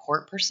about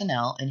court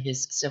personnel in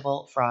his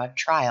civil fraud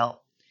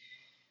trial.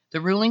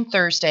 The ruling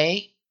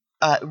Thursday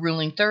that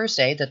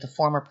the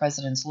former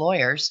president's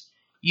lawyers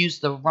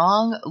used the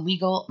wrong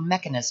legal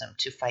mechanism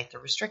to fight the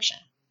restriction.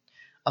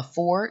 A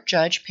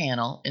 4-judge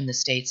panel in the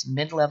state's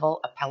mid-level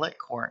appellate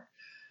court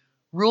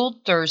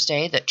ruled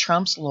Thursday that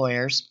Trump's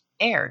lawyers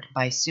erred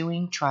by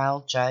suing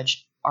trial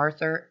judge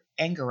Arthur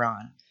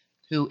Engoron,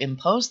 who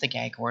imposed the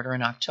gag order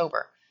in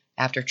October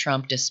after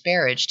Trump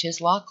disparaged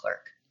his law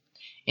clerk.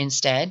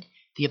 Instead,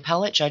 The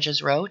appellate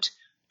judges wrote,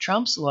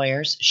 Trump's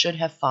lawyers should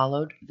have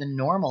followed the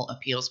normal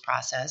appeals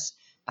process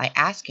by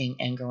asking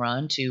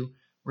Engoron to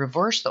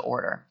reverse the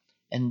order,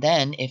 and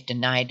then, if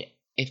denied,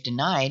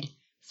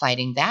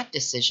 fighting that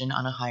decision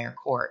in a higher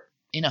court.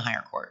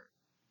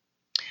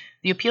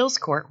 The appeals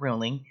court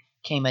ruling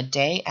came a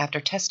day after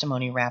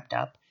testimony wrapped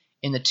up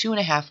in the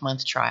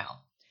 2.5-month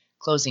trial.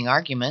 Closing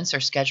arguments are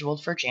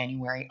scheduled for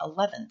January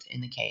 11th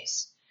in the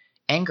case.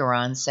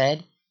 Engoron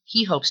said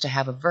he hopes to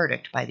have a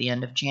verdict by the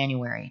end of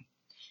January.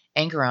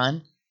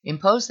 Engoron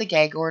imposed the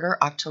gag order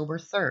October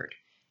 3rd,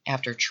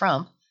 after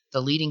Trump,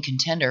 the leading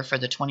contender for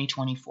the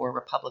 2024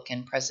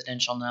 Republican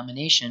presidential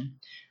nomination,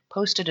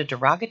 posted a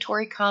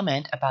derogatory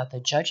comment about the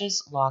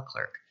judge's law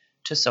clerk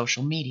to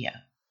social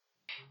media.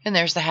 And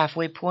there's the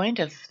halfway point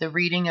of the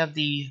reading of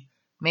the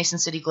Mason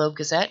City Globe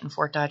Gazette and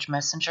Fort Dodge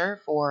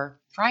Messenger for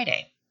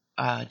Friday,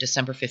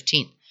 December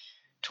 15th,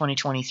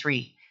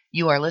 2023.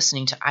 You are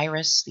listening to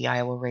IRIS, the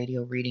Iowa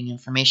Radio Reading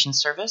Information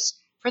Service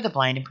for the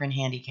blind and print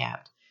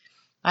handicapped.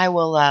 I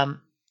will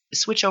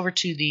switch over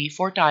to the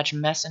Fort Dodge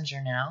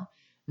Messenger now.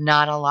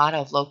 Not a lot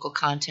of local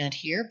content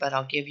here, but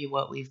I'll give you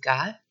what we've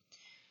got.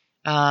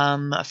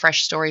 A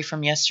fresh story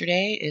from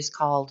yesterday is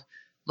called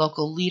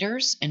Local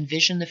Leaders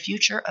Envision the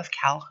Future of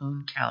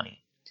Calhoun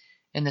County.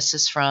 And this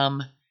is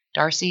from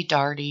Darcy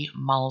Darty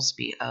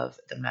Malsby of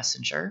the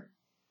Messenger.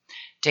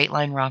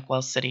 Dateline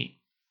Rockwell City.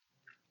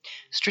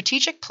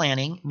 Strategic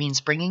planning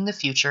means bringing the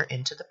future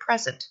into the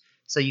present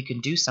so you can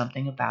do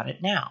something about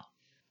it now.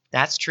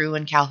 That's true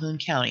in Calhoun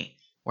County,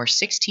 where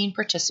 16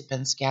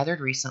 participants gathered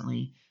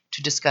recently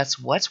to discuss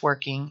what's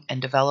working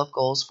and develop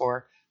goals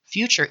for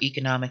future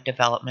economic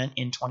development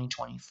in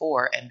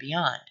 2024 and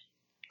beyond.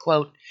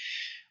 Quote,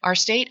 our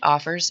state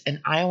offers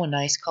an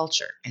Iowa-nice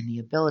culture and the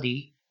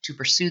ability to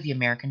pursue the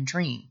American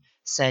dream,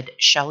 said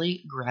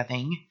Shelley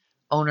Greving,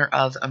 owner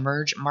of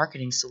Emerge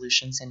Marketing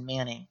Solutions in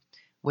Manning,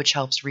 which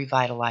helps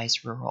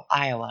revitalize rural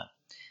Iowa.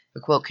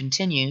 The quote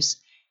continues,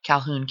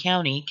 Calhoun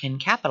County can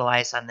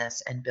capitalize on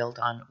this and build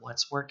on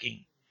what's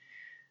working.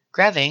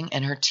 Greving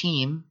and her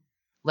team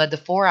led the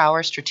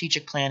 4-hour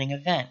strategic planning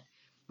event,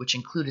 which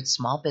included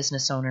small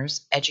business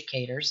owners,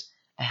 educators,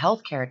 a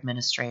healthcare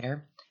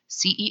administrator,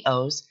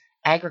 CEOs,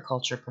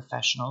 agriculture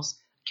professionals,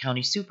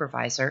 county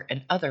supervisor,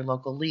 and other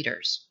local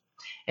leaders.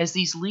 As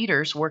these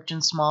leaders worked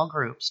in small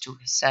groups to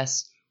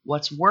assess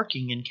what's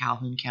working in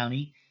Calhoun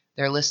County,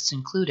 their lists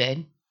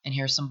included, and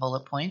here are some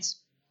bullet points,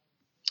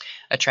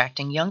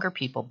 attracting younger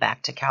people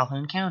back to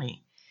Calhoun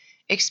County,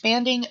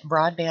 expanding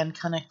broadband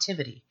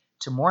connectivity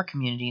to more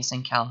communities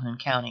in Calhoun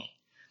County,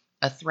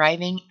 a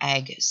thriving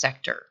ag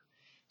sector,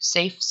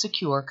 safe,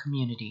 secure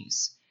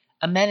communities,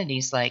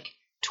 amenities like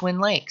Twin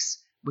Lakes,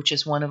 which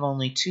is one of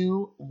only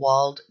 2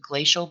 walled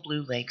glacial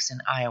blue lakes in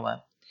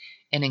Iowa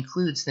and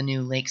includes the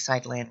new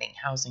Lakeside Landing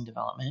housing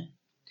development,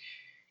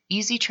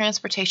 easy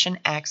transportation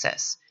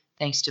access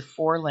thanks to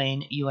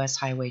 4-lane U.S.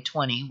 Highway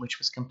 20, which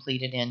was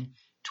completed in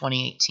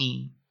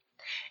 2018,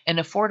 an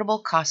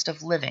affordable cost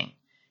of living.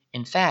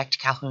 In fact,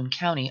 Calhoun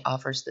County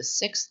offers the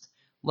 6th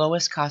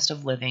lowest cost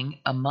of living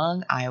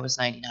among Iowa's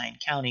 99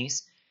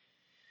 counties,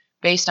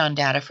 based on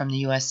data from the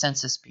U.S.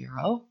 Census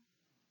Bureau.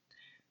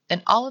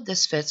 And all of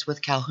this fits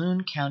with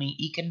Calhoun County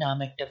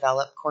Economic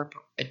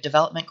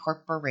Development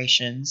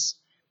Corporations,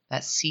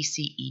 that's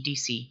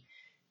CCEDC.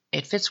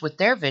 It fits with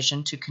their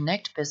vision to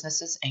connect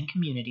businesses and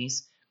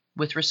communities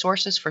with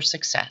resources for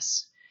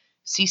success.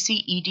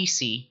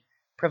 CCEDC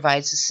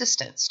provides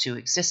assistance to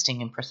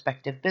existing and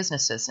prospective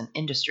businesses and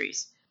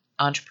industries,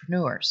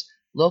 entrepreneurs,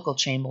 local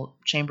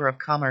chamber of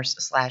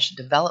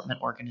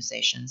commerce/development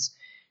organizations,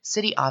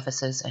 city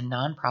offices, and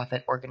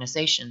nonprofit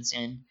organizations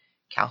in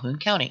Calhoun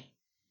County.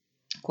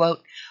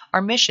 Quote,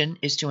 our mission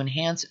is to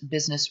enhance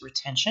business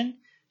retention,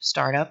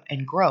 startup,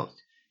 and growth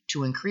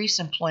to increase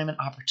employment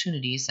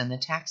opportunities in the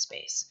tax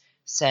base,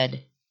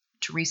 said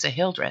Teresa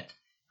Hildreth,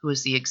 who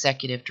is the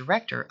executive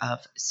director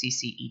of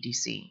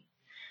CCEDC.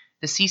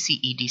 The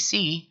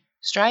CCEDC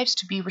strives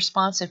to be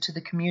responsive to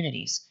the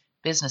communities,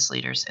 business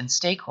leaders, and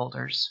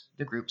stakeholders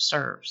the group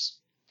serves.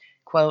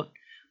 Quote,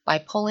 by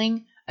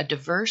pulling a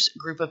diverse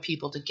group of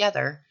people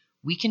together,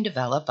 we can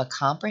develop a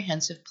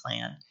comprehensive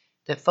plan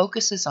that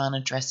focuses on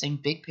addressing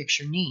big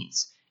picture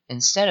needs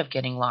instead of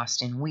getting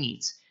lost in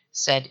weeds,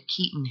 said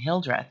Keaton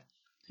Hildreth,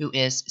 who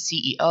is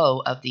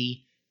CEO of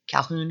the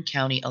Calhoun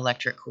County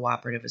Electric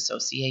Cooperative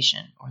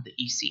Association, or the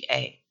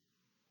ECA.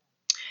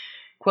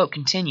 Quote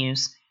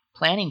continues,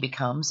 planning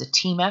becomes a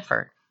team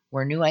effort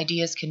where new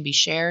ideas can be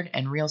shared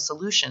and real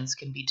solutions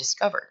can be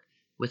discovered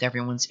with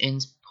everyone's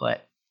input.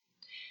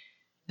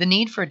 The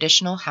need for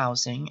additional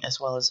housing as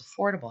well as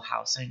affordable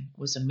housing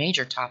was a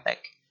major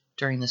topic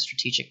during the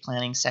strategic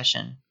planning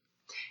session.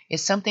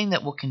 It's something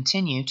that will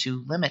continue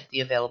to limit the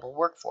available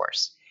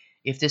workforce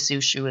if this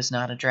issue is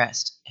not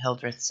addressed,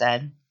 Hildreth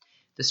said.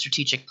 The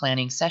strategic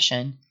planning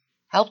session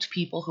helped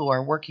people who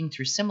are working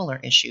through similar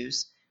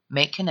issues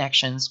make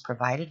connections,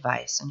 provide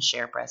advice, and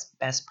share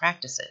best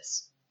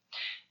practices.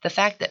 The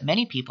fact that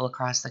many people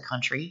across the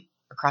county,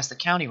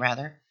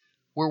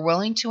 were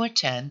willing to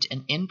attend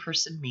an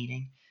in-person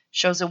meeting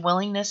shows a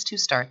willingness to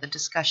start the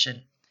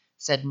discussion,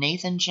 said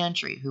Nathan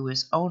Gentry, who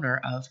is owner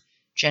of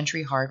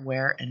Gentry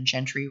Hardware and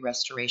Gentry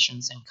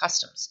Restorations and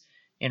Customs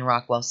in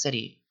Rockwell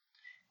City.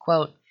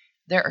 Quote,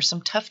 "There are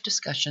some tough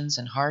discussions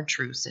and hard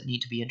truths that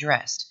need to be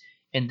addressed,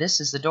 and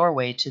this is the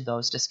doorway to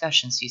those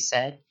discussions," he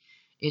said.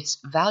 "It's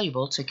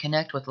valuable to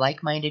connect with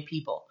like-minded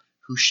people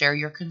who share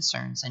your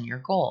concerns and your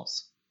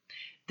goals."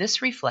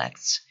 This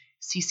reflects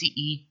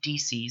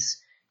CCEDC's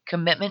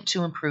commitment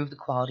to improve the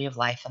quality of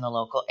life in the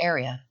local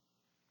area.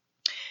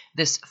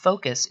 "This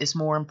focus is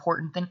more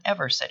important than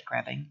ever," said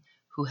Grebbing,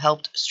 who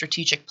helped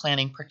strategic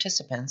planning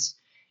participants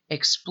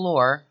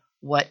explore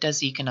what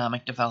does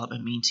economic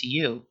development mean to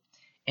you,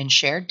 and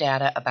shared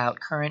data about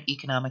current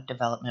economic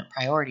development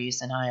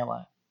priorities in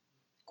Iowa.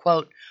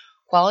 Quote,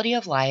 "Quality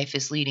of life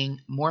is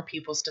leading more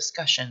people's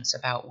discussions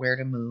about where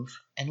to move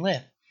and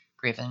live,"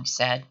 Grebbing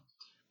said.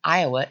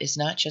 "Iowa is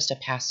not just a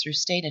pass-through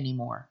state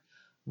anymore.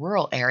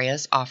 Rural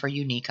areas offer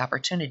unique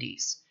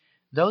opportunities.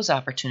 Those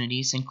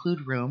opportunities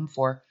include room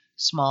for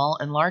small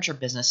and larger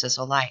businesses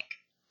alike.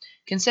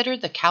 Consider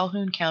the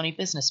Calhoun County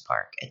Business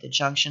Park at the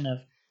junction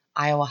of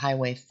Iowa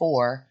Highway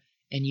 4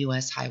 and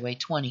U.S. Highway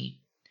 20.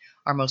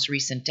 Our most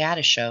recent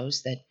data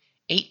shows that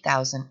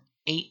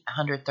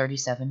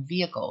 8,837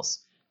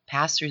 vehicles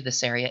pass through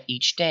this area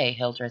each day,"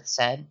 Hildreth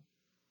said.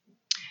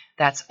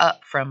 "That's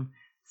up from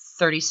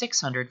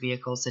 3,600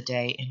 vehicles a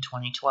day in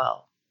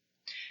 2012.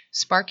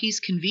 Sparky's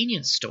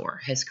convenience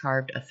store has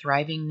carved a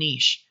thriving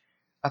niche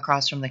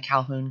across from the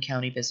Calhoun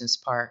County Business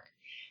Park.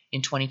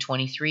 In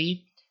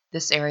 2023,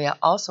 this area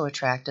also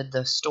attracted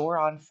the Store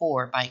on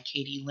 4 by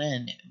Katie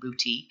Lynn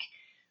boutique,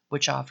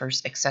 which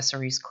offers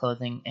accessories,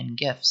 clothing, and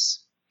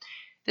gifts.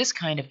 This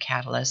kind of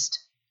catalyst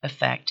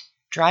effect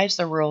drives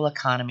the rural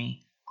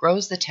economy,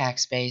 grows the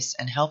tax base,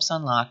 and helps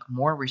unlock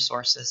more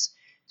resources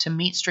to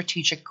meet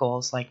strategic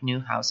goals like new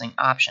housing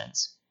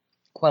options."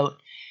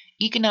 Quote,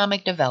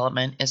 "Economic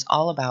development is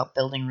all about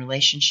building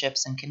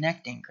relationships and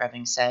connecting,"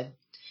 Grebbing said.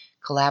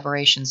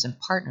 "Collaborations and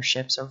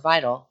partnerships are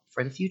vital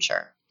for the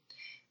future.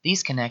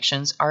 These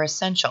connections are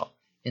essential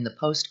in the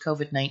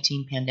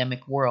post-COVID-19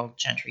 pandemic world,"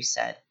 Gentry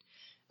said.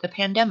 "The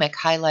pandemic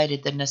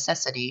highlighted the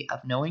necessity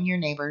of knowing your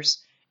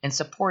neighbors and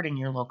supporting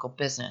your local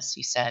business,"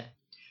 he said.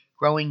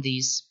 "Growing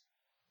these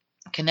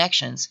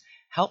connections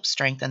helps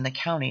strengthen the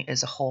county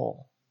as a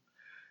whole."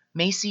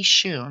 Macy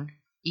Schoon,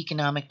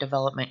 Economic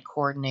Development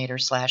Coordinator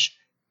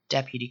 /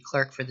 Deputy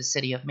Clerk for the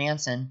City of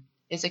Manson,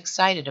 is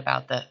excited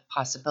about the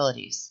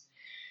possibilities.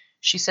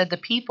 She said the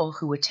people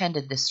who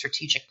attended this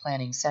strategic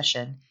planning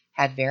session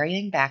had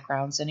varying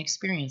backgrounds and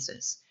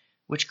experiences,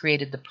 which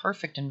created the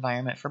perfect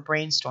environment for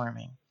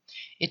brainstorming.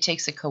 "It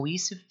takes a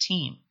cohesive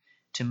team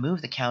to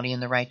move the county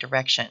in the right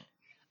direction.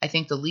 I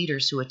think the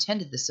leaders who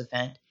attended this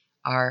event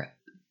are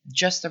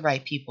just the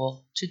right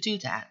people to do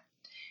that."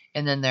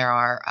 And then there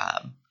are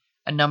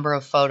a number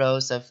of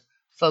photos of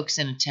folks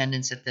in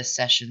attendance at this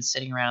session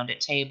sitting around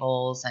at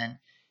tables, and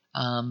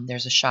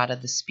there's a shot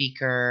of the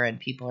speaker, and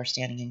people are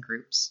standing in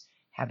groups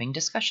having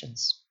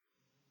discussions.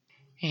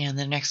 And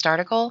the next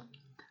article,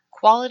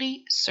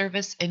 "Quality,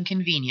 Service, and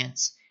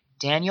Convenience.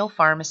 Daniel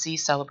Pharmacy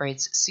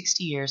celebrates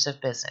 60 years of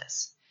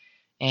business."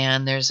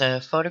 And there's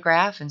a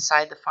photograph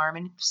inside the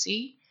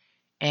pharmacy,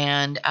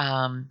 and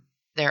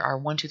there are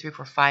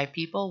 5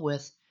 people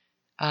with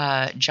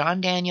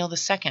John Daniel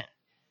II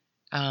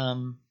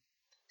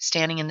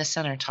standing in the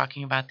center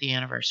talking about the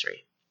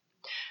anniversary.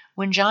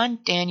 When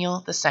John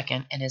Daniel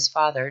II and his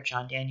father,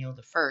 John Daniel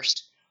I,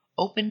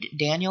 opened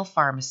Daniel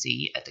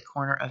Pharmacy at the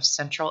corner of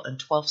Central and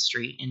 12th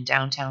Street in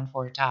downtown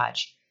Fort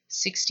Dodge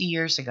 60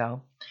 years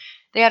ago,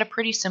 they had a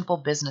pretty simple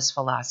business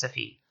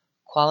philosophy: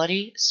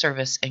 quality,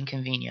 service, and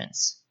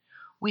convenience.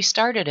 "We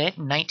started it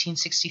in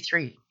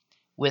 1963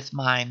 with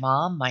my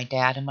mom, my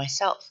dad, and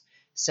myself,"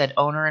 said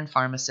owner and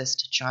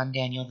pharmacist John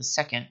Daniel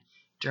II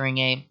during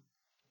a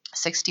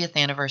 60th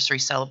anniversary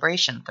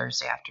celebration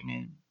Thursday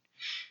afternoon.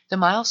 The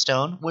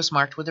milestone was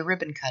marked with a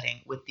ribbon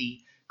cutting with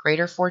the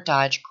Greater Fort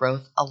Dodge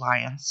Growth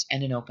Alliance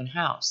and an open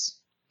house.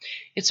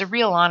 "It's a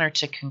real honor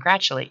to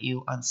congratulate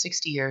you on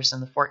 60 years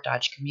in the Fort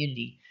Dodge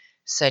community,"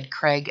 said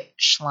Craig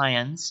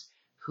Schlyans,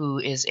 who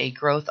is a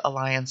Growth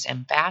Alliance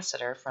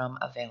ambassador from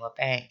Avila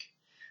Bank.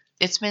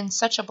 "It's been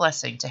such a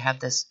blessing to have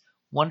this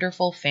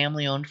wonderful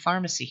family-owned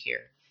pharmacy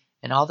here,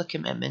 and all the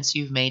commitments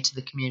you've made to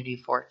the community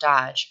of Fort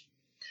Dodge.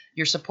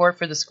 Your support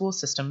for the school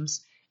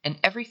systems, and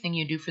everything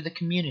you do for the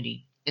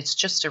community. It's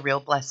just a real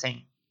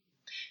blessing."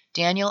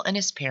 Daniel and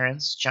his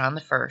parents, John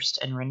I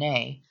and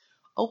Renee,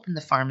 opened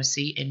the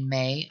pharmacy in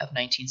May of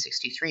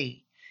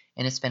 1963,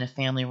 and it's been a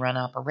family-run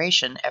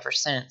operation ever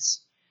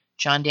since.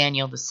 John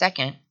Daniel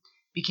II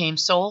became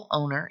sole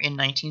owner in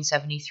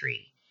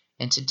 1973,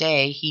 and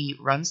today he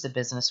runs the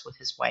business with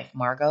his wife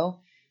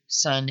Margot,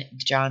 son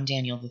John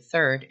Daniel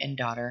III, and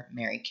daughter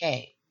Mary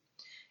Kay.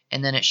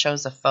 And then it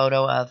shows a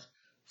photo of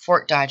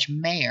Fort Dodge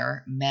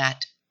Mayor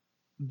Matt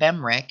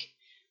Bemrick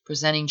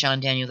presenting John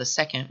Daniel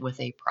II with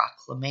a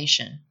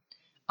proclamation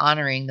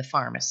honoring the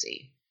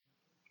pharmacy.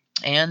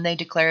 And they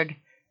declared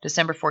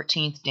December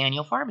 14th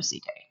Daniel Pharmacy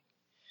Day.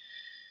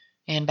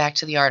 And back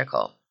to the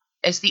article.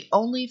 As the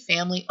only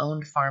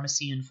family-owned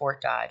pharmacy in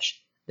Fort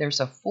Dodge, there's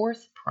a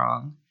fourth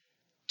prong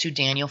to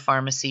Daniel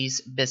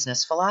Pharmacy's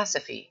business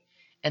philosophy,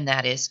 and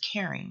that is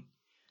caring.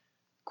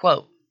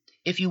 Quote,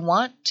 if you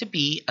want to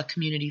be a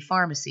community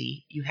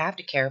pharmacy, you have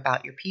to care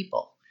about your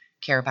people,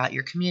 care about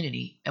your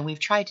community, and we've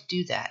tried to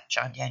do that,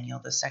 John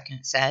Daniel II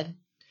said.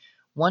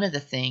 One of the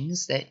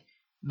things that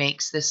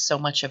makes this so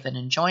much of an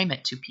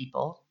enjoyment to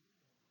people,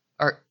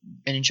 or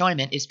an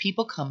enjoyment, is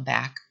people come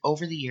back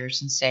over the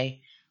years and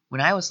say, when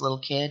I was a little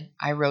kid,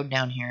 I rode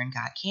down here and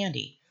got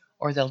candy.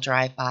 Or they'll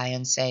drive by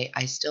and say,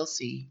 I still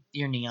see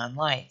your neon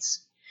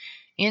lights.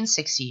 In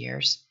 60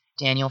 years,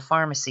 Daniel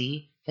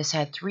Pharmacy has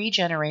had 3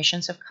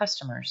 generations of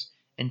customers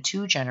and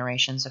 2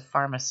 generations of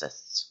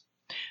pharmacists.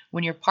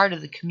 When you're part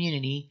of the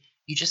community,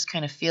 you just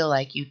kind of feel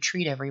like you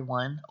treat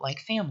everyone like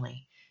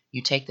family.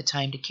 You take the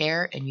time to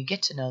care and you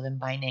get to know them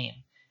by name,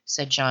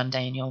 said John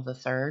Daniel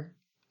III.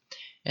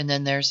 And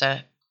then there's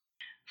a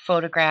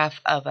photograph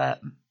of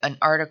an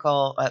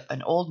article,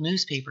 an old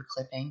newspaper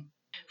clipping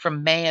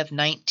from May of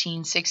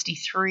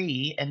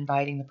 1963,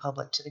 inviting the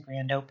public to the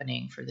grand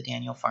opening for the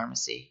Daniel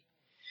Pharmacy.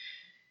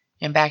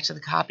 And back to the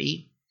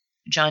copy,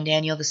 John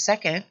Daniel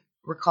II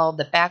recalled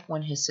that back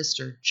when his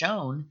sister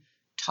Joan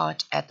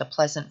taught at the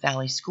Pleasant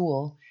Valley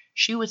School,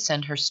 she would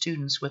send her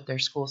students with their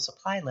school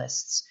supply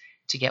lists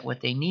to get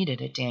what they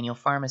needed at Daniel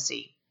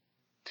Pharmacy.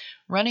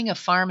 Running a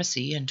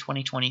pharmacy in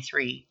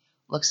 2023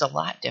 looks a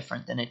lot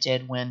different than it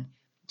did when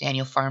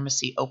Daniel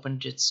Pharmacy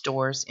opened its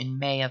doors in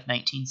May of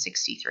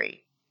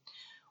 1963.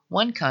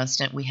 One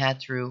constant we had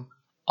through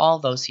all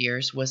those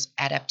years was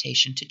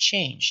adaptation to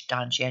change,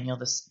 John Daniel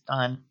II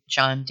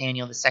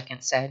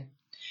said.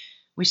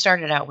 We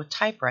started out with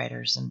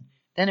typewriters, and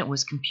then it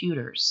was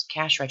computers,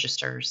 cash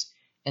registers,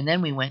 and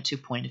then we went to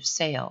point of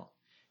sale.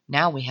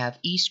 Now we have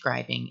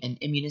e-scribing and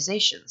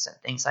immunizations and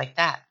things like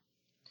that.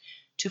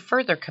 To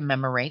further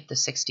commemorate the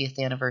 60th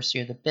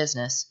anniversary of the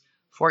business,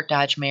 Fort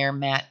Dodge Mayor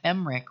Matt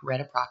Emmerich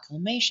read a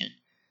proclamation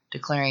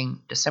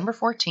declaring December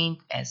 14th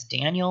as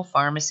Daniel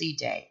Pharmacy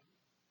Day.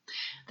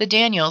 The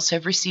Daniels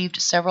have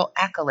received several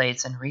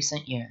accolades in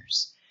recent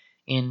years.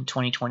 In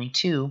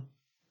 2022,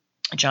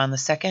 John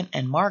II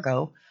and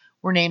Margot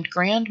were named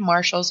Grand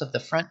Marshals of the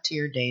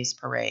Frontier Days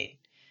Parade.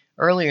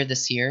 Earlier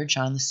this year,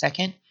 John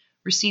II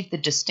received the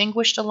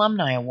Distinguished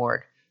Alumni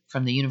Award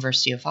from the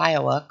University of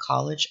Iowa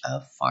College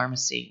of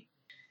Pharmacy.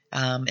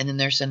 And then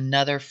there's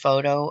another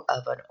photo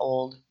of an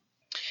old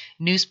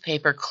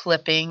newspaper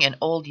clipping, an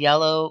old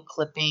yellow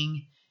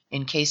clipping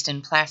encased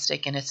in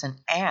plastic, and it's an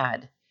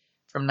ad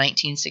from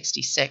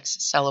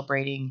 1966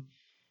 celebrating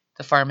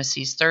the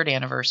pharmacy's 3rd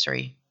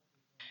anniversary.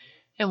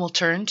 And we'll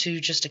turn to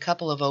just a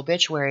couple of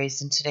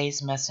obituaries in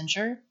today's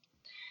messenger.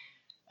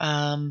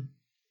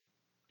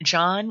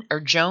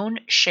 Joan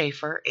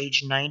Schaefer,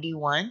 age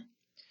 91,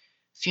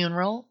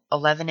 funeral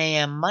 11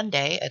 a.m.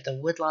 Monday at the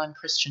Woodlawn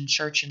Christian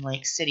Church in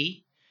Lake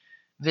City.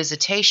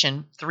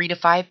 Visitation 3 to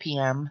 5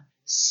 p.m.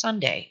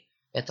 Sunday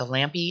at the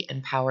Lampe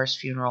and Powers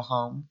Funeral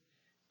Home.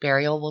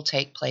 Burial will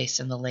take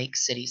place in the Lake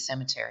City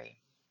Cemetery.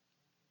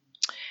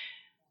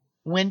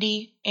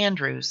 Wendy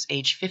Andrews,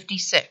 age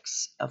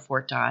 56, of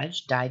Fort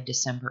Dodge, died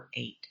December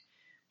 8.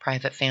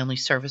 Private family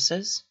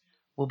services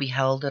will be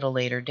held at a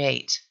later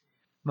date.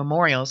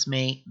 Memorials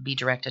may be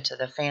directed to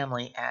the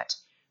family at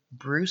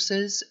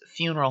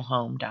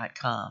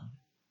brucesfuneralhome.com.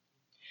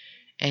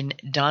 And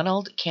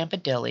Donald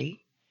Campadilli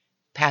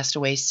passed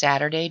away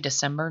Saturday,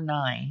 December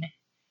 9.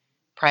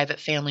 Private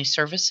family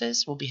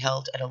services will be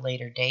held at a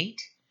later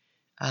date.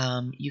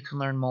 You can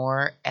learn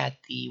more at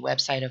the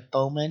website of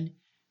Bowman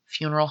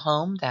Funeral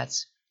Home.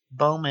 That's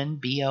Bowman,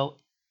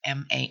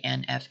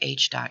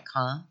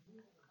 BOMANFH.com.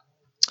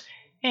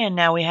 And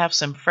now we have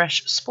some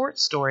fresh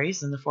sports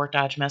stories in the Fort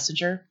Dodge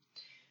Messenger.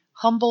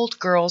 Humboldt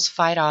girls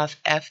fight off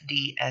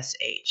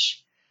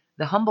FDSH.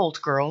 The Humboldt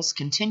girls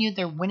continued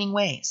their winning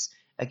ways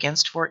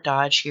against Fort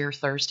Dodge here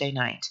Thursday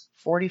night,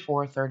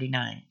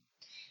 44-39.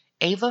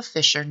 Ava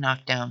Fisher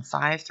knocked down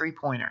 5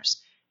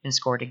 3-pointers and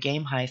scored a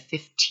game-high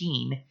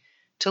 15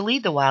 to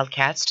lead the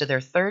Wildcats to their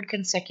 3rd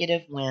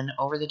consecutive win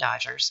over the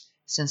Dodgers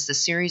since the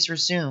series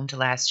resumed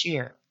last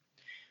year.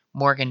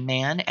 Morgan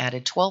Mann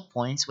added 12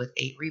 points with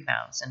 8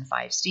 rebounds and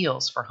 5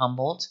 steals for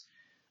Humboldt.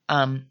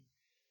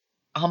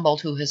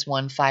 Humboldt, who has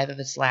won 5 of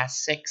its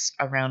last 6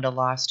 around a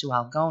loss to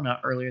Algona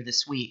earlier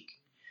this week.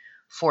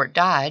 Fort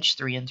Dodge,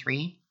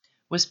 3-3,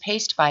 was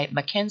paced by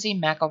Mackenzie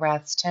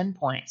McElrath's 10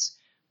 points,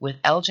 with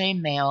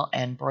LJ Mayle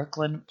and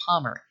Brooklyn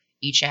Palmer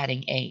each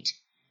adding 8.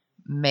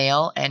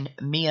 Mayle and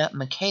Mia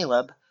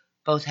McCaleb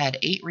both had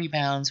 8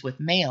 rebounds, with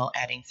Mayle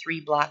adding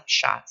 3 blocked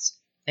shots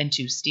and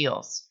 2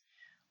 steals.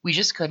 We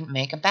just couldn't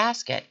make a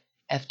basket,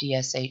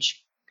 FDSH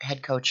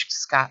head coach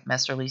Scott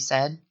Messerly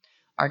said.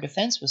 Our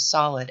defense was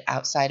solid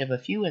outside of a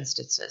few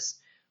instances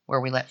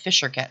where we let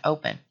Fisher get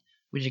open.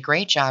 We did a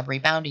great job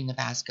rebounding the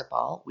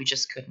basketball. We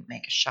just couldn't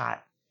make a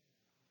shot.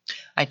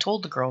 I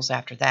told the girls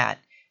after that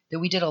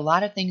we did a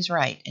lot of things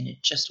right, and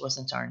it just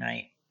wasn't our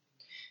night.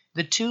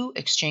 The two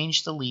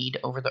exchanged the lead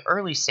over the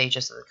early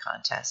stages of the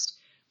contest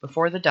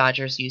before the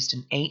Dodgers used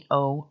an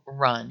 8-0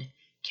 run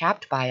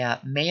capped by a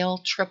male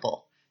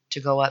triple to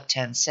go up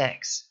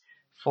 10-6.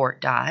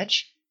 Fort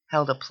Dodge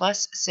held a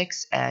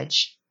 +6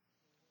 edge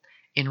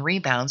in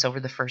rebounds over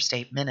the first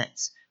 8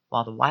 minutes,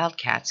 while the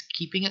Wildcats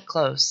keeping it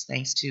close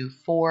thanks to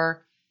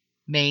 4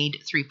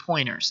 made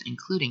three-pointers,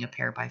 including a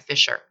pair by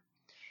Fisher.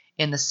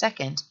 In the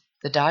second,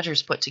 the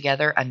Dodgers put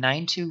together a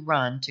 9-2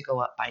 run to go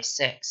up by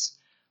 6.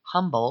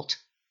 Humboldt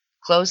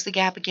closed the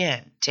gap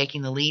again,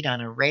 taking the lead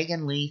on a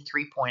Reagan Lee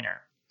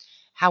three-pointer.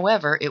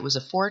 However, it was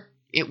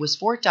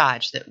Fort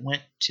Dodge that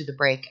went to the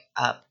break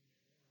up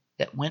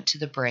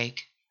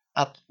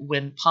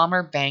when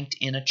Palmer banked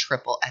in a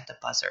triple at the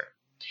buzzer.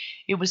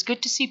 It was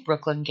good to see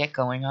Brooklyn get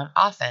going on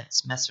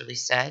offense, Messerly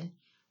said.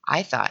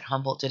 I thought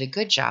Humboldt did a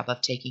good job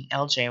of taking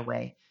LJ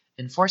away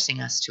and forcing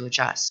us to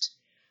adjust.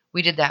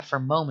 We did that for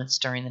moments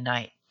during the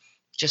night,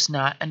 just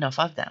not enough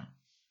of them.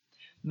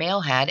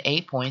 Mail had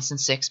 8 points and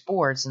 6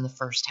 boards in the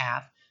first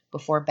half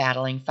before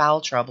battling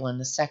foul trouble in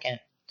the second.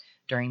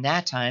 During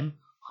that time,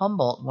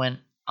 Humboldt went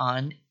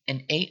on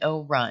an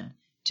 8-0 run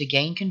to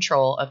gain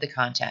control of the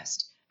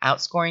contest,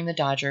 outscoring the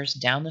Dodgers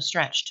down the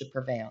stretch to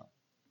prevail.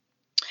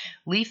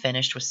 Lee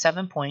finished with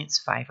 7 points,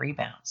 5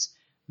 rebounds.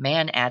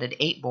 Mann added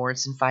 8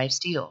 boards and 5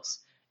 steals,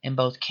 and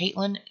both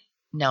Caitlin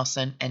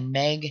Nelson and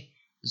Meg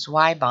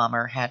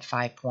Zweibaummer had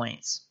 5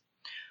 points.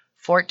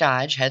 Fort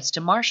Dodge heads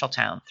to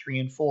Marshalltown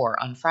 3-4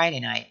 on Friday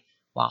night,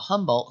 while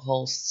Humboldt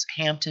hosts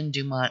Hampton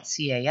Dumont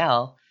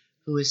CAL,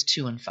 who is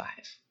 2-5.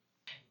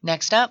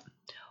 Next up,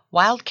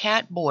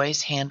 Wildcat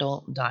boys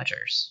handle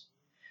Dodgers.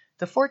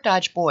 The Fort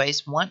Dodge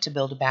boys want to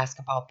build a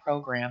basketball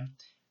program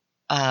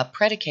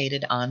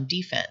predicated on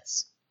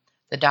defense.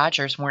 The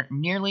Dodgers weren't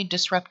nearly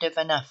disruptive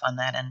enough on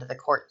that end of the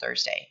court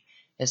Thursday,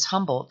 as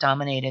Humboldt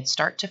dominated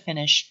start to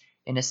finish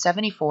in a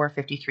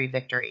 74-53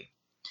 victory.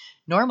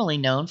 Normally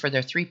known for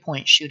their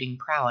three-point shooting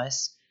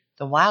prowess,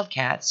 the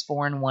Wildcats,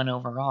 4-1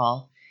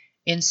 overall,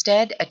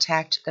 instead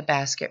attacked the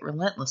basket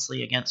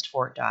relentlessly against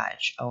Fort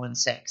Dodge,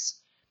 0-6,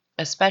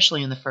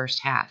 especially in the first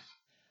half.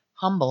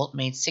 Humboldt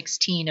made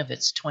 16 of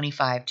its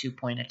 25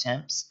 two-point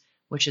attempts,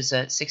 which is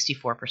a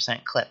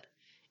 64% clip,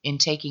 in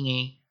taking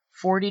a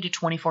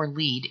 40-24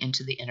 lead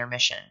into the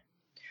intermission.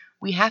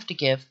 We have to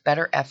give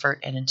better effort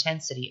and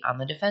intensity on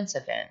the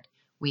defensive end.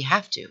 We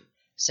have to,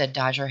 said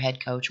Dodger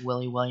head coach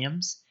Willie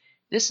Williams.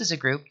 This is a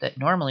group that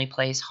normally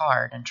plays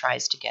hard and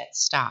tries to get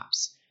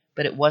stops,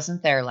 but it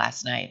wasn't there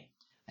last night.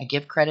 I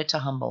give credit to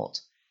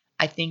Humboldt.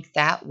 I think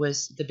that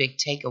was the big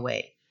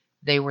takeaway.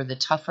 They were the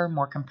tougher,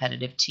 more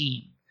competitive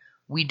team.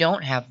 We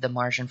don't have the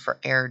margin for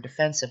error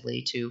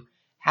defensively to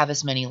have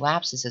as many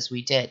lapses as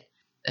we did,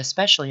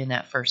 especially in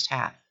that first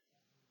half.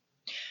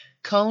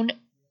 Cone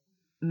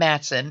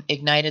Matson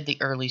ignited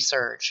the early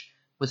surge,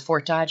 with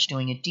Fort Dodge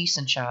doing a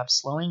decent job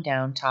slowing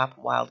down top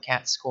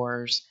Wildcat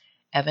scorers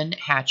Evan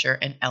Hatcher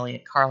and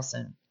Elliot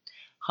Carlson.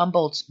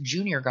 Humboldt's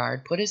junior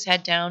guard put his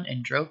head down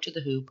and drove to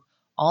the hoop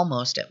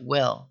almost at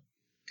will.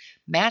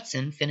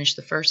 Matson finished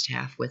the first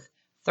half with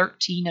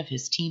 13 of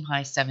his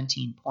team-high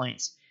 17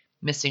 points,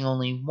 missing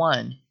only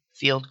 1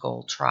 field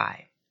goal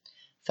try.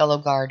 Fellow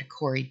guard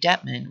Corey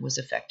Detman was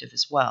effective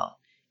as well,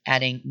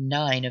 adding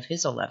 9 of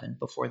his 11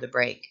 before the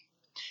break.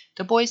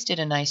 The boys did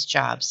a nice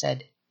job,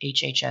 said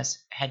HHS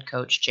head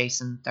coach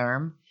Jason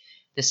Thurm.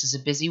 This is a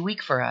busy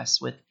week for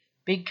us with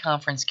big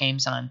conference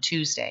games on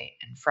Tuesday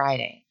and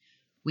Friday.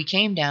 We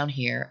came down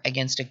here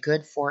against a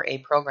good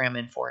 4A program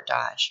in Fort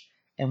Dodge,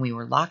 and we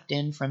were locked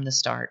in from the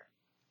start.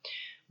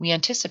 We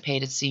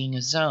anticipated seeing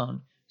a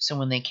zone, so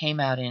when they came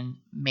out in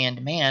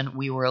man-to-man,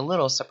 we were a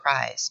little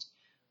surprised.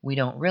 We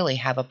don't really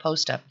have a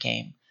post-up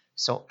game,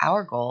 so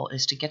our goal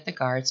is to get the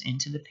guards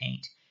into the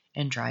paint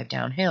and drive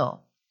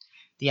downhill.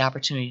 The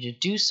opportunity to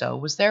do so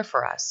was there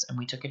for us, and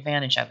we took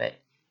advantage of it,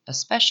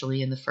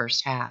 especially in the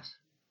first half.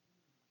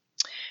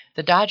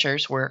 The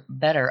Dodgers were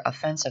better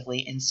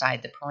offensively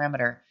inside the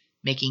perimeter,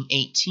 making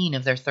 18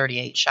 of their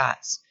 38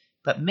 shots,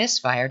 but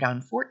misfired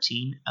on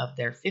 14 of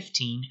their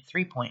 15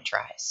 three-point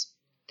tries.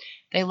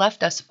 They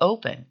left us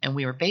open, and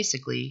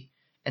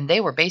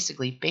they were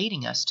basically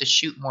baiting us to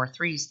shoot more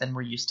threes than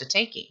we're used to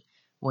taking,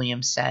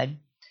 Williams said.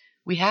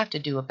 We have to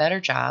do a better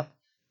job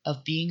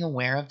of being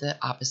aware of the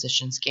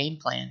opposition's game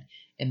plan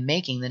and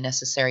making the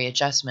necessary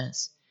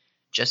adjustments.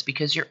 Just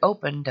because you're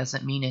open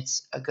doesn't mean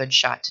it's a good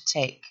shot to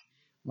take.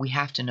 We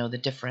have to know the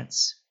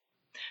difference.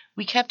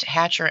 We kept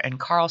Hatcher and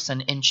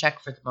Carlson in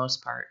check for the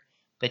most part,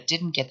 but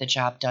didn't get the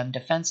job done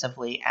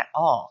defensively at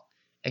all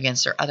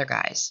against their other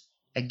guys.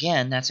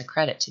 Again, that's a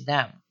credit to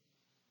them.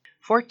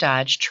 Fort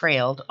Dodge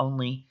trailed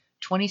only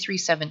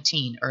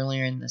 23-17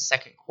 earlier in the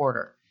second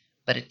quarter,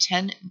 but a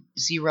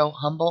 10-0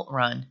 Humboldt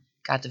run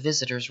got the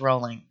visitors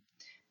rolling.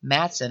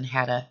 Matson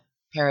had a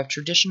pair of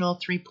traditional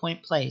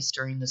three-point plays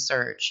during the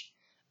surge.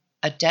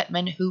 A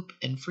Detman hoop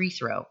and free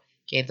throw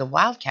gave the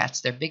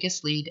Wildcats their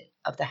biggest lead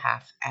of the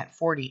half at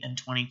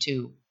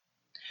 40-22.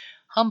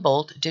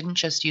 Humboldt didn't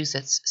just use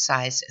its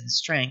size and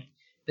strength,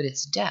 but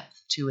its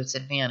depth to its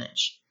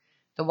advantage.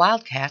 The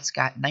Wildcats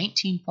got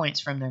 19 points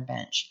from their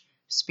bench,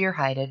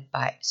 spearheaded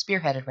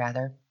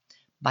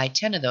by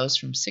 10 of those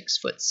from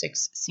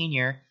 6'6"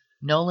 senior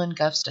Nolan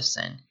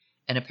Gustafson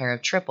and a pair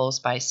of triples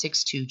by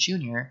 6'2"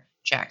 junior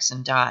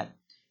Jackson Dodd,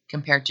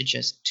 compared to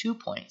just 2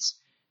 points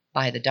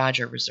by the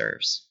Dodger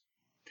reserves.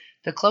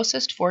 The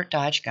closest Fort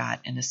Dodge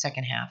got in the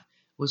second half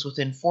was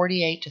within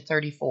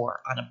 48-34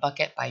 on a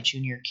bucket by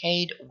junior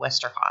Cade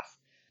Westerhoff,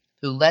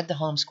 who led the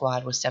home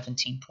squad with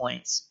 17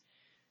 points.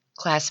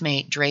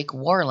 Classmate Drake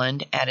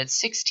Warland added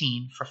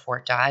 16 for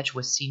Fort Dodge,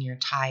 with senior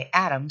Ty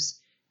Adams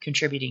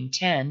contributing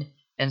 10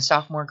 and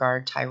sophomore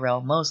guard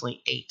Tyrell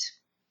Mosley 8.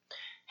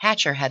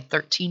 Hatcher had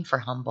 13 for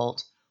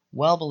Humboldt,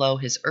 well below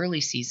his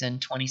early season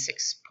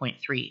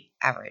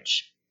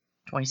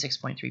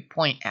 26.3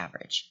 point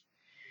average.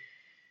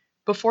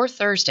 Before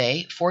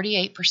Thursday,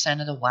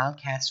 48% of the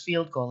Wildcats'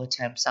 field goal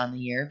attempts on the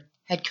year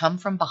had come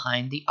from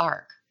behind the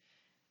arc.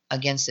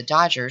 Against the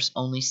Dodgers,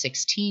 only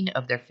 16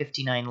 of their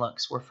 59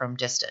 looks were from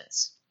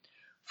distance.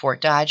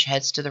 Fort Dodge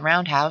heads to the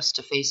Roundhouse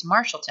to face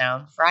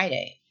Marshalltown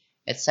Friday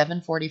at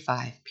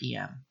 7:45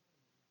 p.m.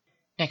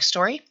 Next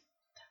story,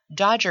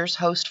 Dodgers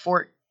host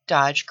Fort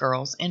Dodge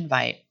girls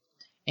invite,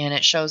 and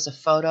it shows a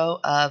photo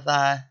of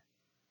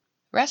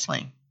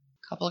wrestling,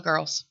 a couple of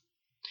girls.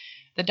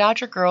 The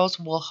Dodger girls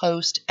will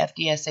host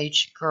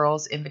FDSH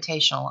Girls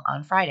Invitational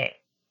on Friday.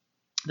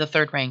 The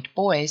third-ranked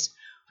boys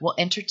will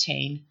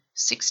entertain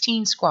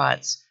 16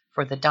 squads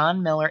for the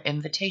Don Miller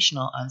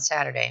Invitational on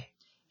Saturday,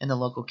 and the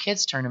local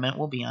kids tournament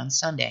will be on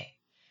Sunday.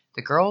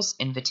 The girls'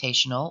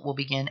 invitational will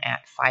begin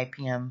at 5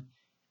 p.m.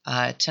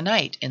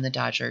 Tonight in the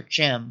Dodger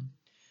gym.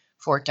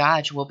 Fort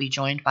Dodge will be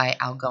joined by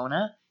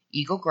Algona,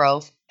 Eagle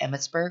Grove,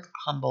 Emmetsburg,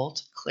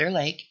 Humboldt, Clear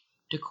Lake,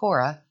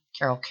 Decorah,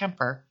 Carroll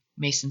Kemper,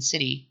 Mason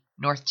City,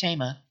 North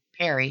Tama,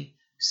 Perry,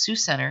 Sioux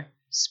Center,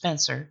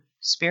 Spencer,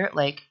 Spirit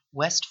Lake,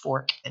 West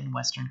Fork, and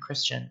Western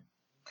Christian.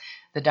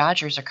 The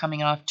Dodgers are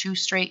coming off 2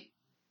 straight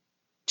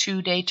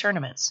 2-day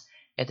tournaments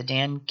at the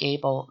Dan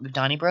Gable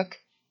Donnybrook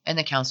and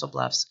the Council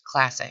Bluffs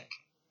Classic.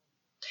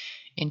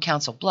 In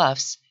Council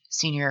Bluffs,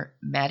 senior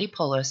Maddie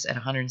Pullis at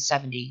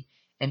 170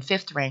 and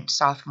 5th-ranked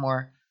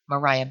sophomore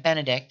Mariah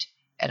Benedict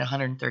at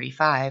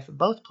 135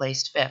 both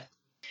placed 5th.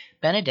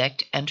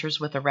 Benedict enters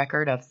with a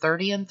record of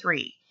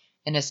 30-3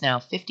 and is now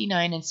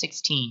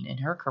 59-16 in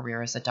her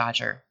career as a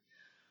Dodger.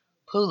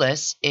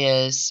 Poulis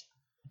is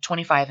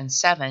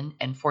 25-7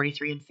 and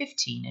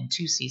 43-15 in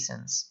 2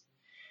 seasons.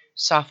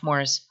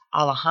 Sophomores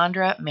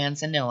Alejandra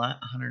Manzanilla,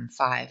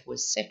 105,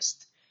 was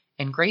 6th,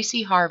 and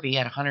Gracie Harvey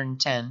at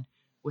 110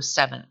 was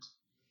 7th.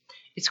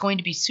 It's going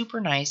to be super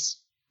nice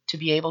to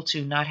be able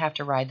to not have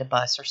to ride the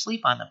bus or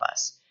sleep on the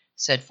bus,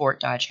 said Fort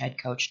Dodge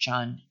head coach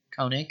John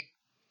Koenig.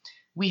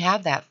 We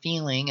have that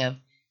feeling of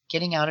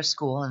getting out of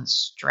school and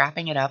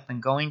strapping it up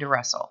and going to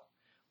wrestle.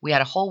 We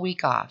had a whole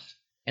week off,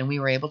 and we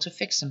were able to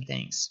fix some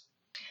things.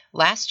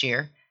 Last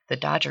year, the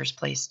Dodgers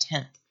placed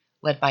 10th,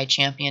 led by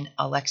champion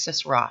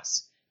Alexis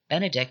Ross.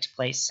 Benedict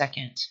placed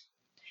 2nd.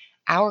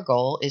 Our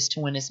goal is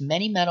to win as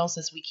many medals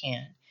as we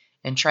can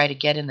and try to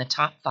get in the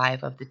top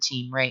 5 of the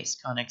team race,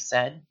 Koenig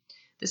said.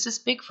 This is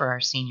big for our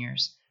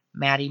seniors,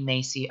 Maddie,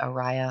 Macy,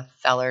 Araya,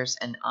 Fellers,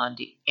 and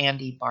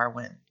Andy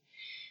Barwin.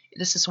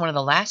 This is one of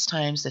the last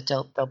times that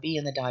they'll be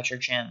in the Dodger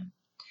gym.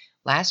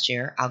 Last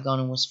year,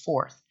 Algona was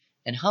 4th,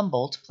 and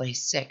Humboldt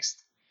placed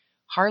 6th.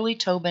 Harley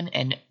Tobin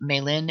and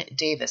Maylin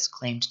Davis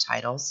claimed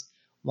titles,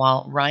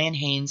 while Ryan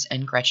Haynes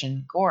and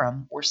Gretchen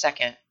Gorham were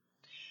 2nd.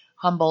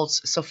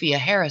 Humboldt's Sophia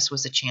Harris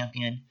was a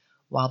champion,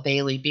 while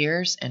Bailey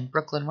Beers and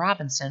Brooklyn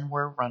Robinson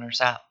were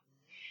runners-up.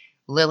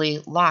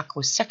 Lily Locke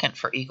was 2nd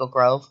for Eagle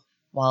Grove,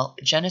 while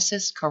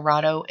Genesis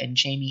Corrado and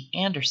Jamie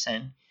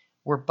Anderson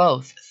were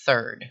both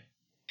 3rd.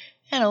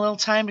 And a little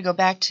time to go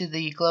back to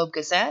the Globe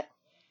Gazette,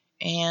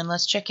 and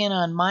let's check in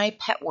on My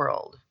Pet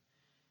World.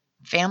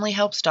 Family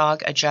helps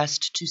dog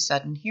adjust to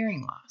sudden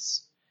hearing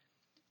loss.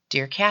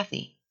 Dear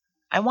Kathy,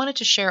 I wanted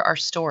to share our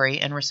story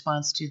in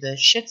response to the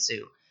Shih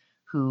Tzu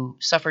who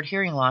suffered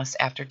hearing loss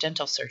after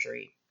dental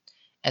surgery.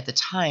 At the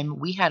time,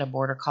 we had a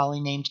border collie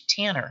named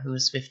Tanner, who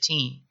was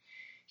 15.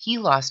 He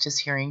lost his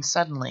hearing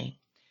suddenly.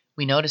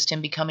 We noticed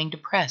him becoming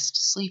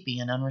depressed, sleepy,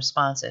 and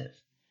unresponsive.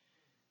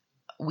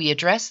 We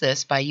addressed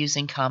this by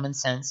using common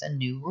sense and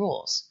new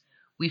rules.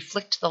 We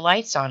flicked the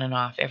lights on and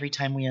off every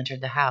time we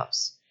entered the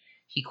house.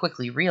 He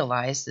quickly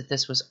realized that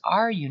this was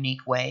our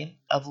unique way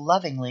of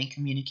lovingly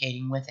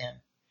communicating with him.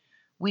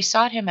 We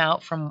sought him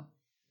out from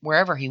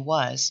wherever he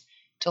was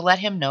to let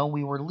him know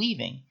we were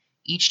leaving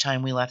each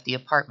time we left the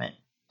apartment.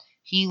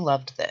 He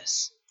loved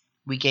this.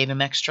 We gave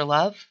him extra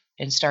love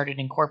and started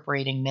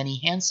incorporating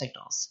many hand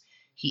signals.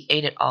 He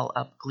ate it all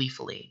up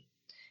gleefully.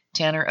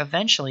 Tanner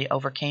eventually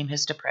overcame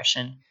his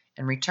depression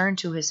and returned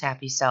to his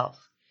happy self.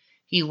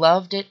 He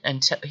loved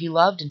until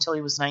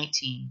he was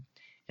 19,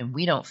 and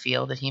we don't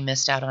feel that he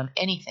missed out on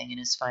anything in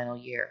his final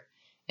year,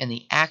 and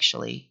he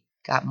actually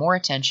got more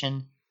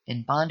attention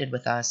and bonded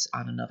with us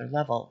on another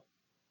level.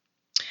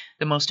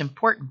 The most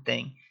important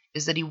thing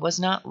is that he was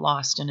not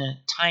lost in a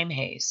time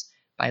haze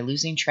by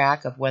losing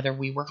track of whether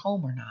we were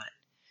home or not.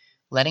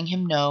 Letting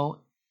him know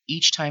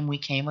each time we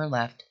came or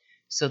left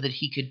so that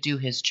he could do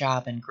his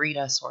job and greet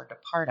us or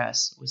depart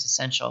us was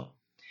essential.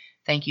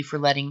 Thank you for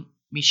letting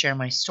me share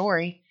my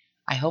story.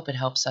 I hope it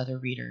helps other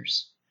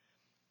readers.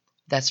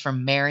 That's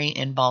from Mary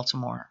in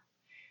Baltimore.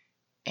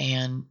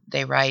 And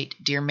they write,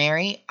 Dear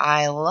Mary,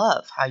 I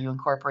love how you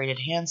incorporated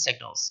hand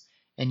signals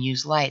and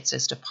use lights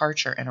as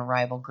departure and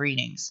arrival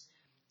greetings,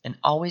 and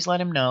always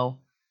let him know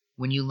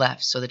when you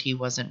left so that he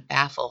wasn't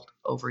baffled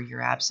over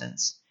your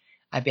absence.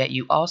 I bet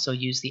you also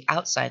use the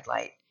outside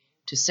light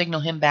to signal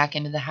him back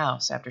into the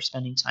house after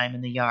spending time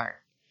in the yard.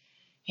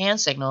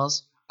 Hand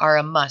signals are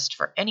a must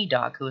for any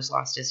dog who has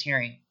lost his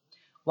hearing.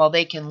 While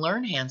they can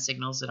learn hand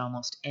signals at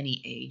almost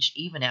any age,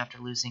 even after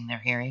losing their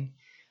hearing,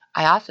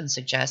 I often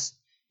suggest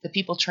that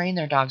people train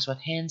their dogs with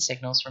hand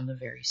signals from the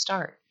very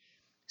start,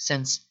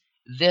 since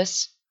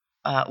this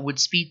would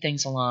speed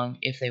things along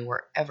if they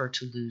were ever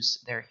to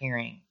lose their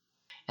hearing.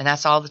 And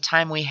that's all the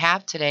time we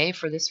have today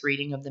for this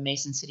reading of the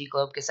Mason City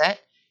Globe Gazette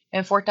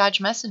and Fort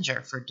Dodge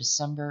Messenger for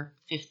December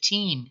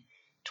 15,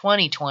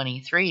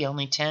 2023.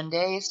 Only 10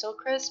 days till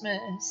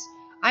Christmas.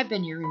 I've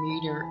been your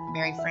reader,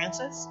 Mary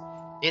Frances.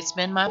 It's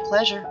been my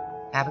pleasure.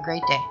 Have a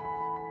great day.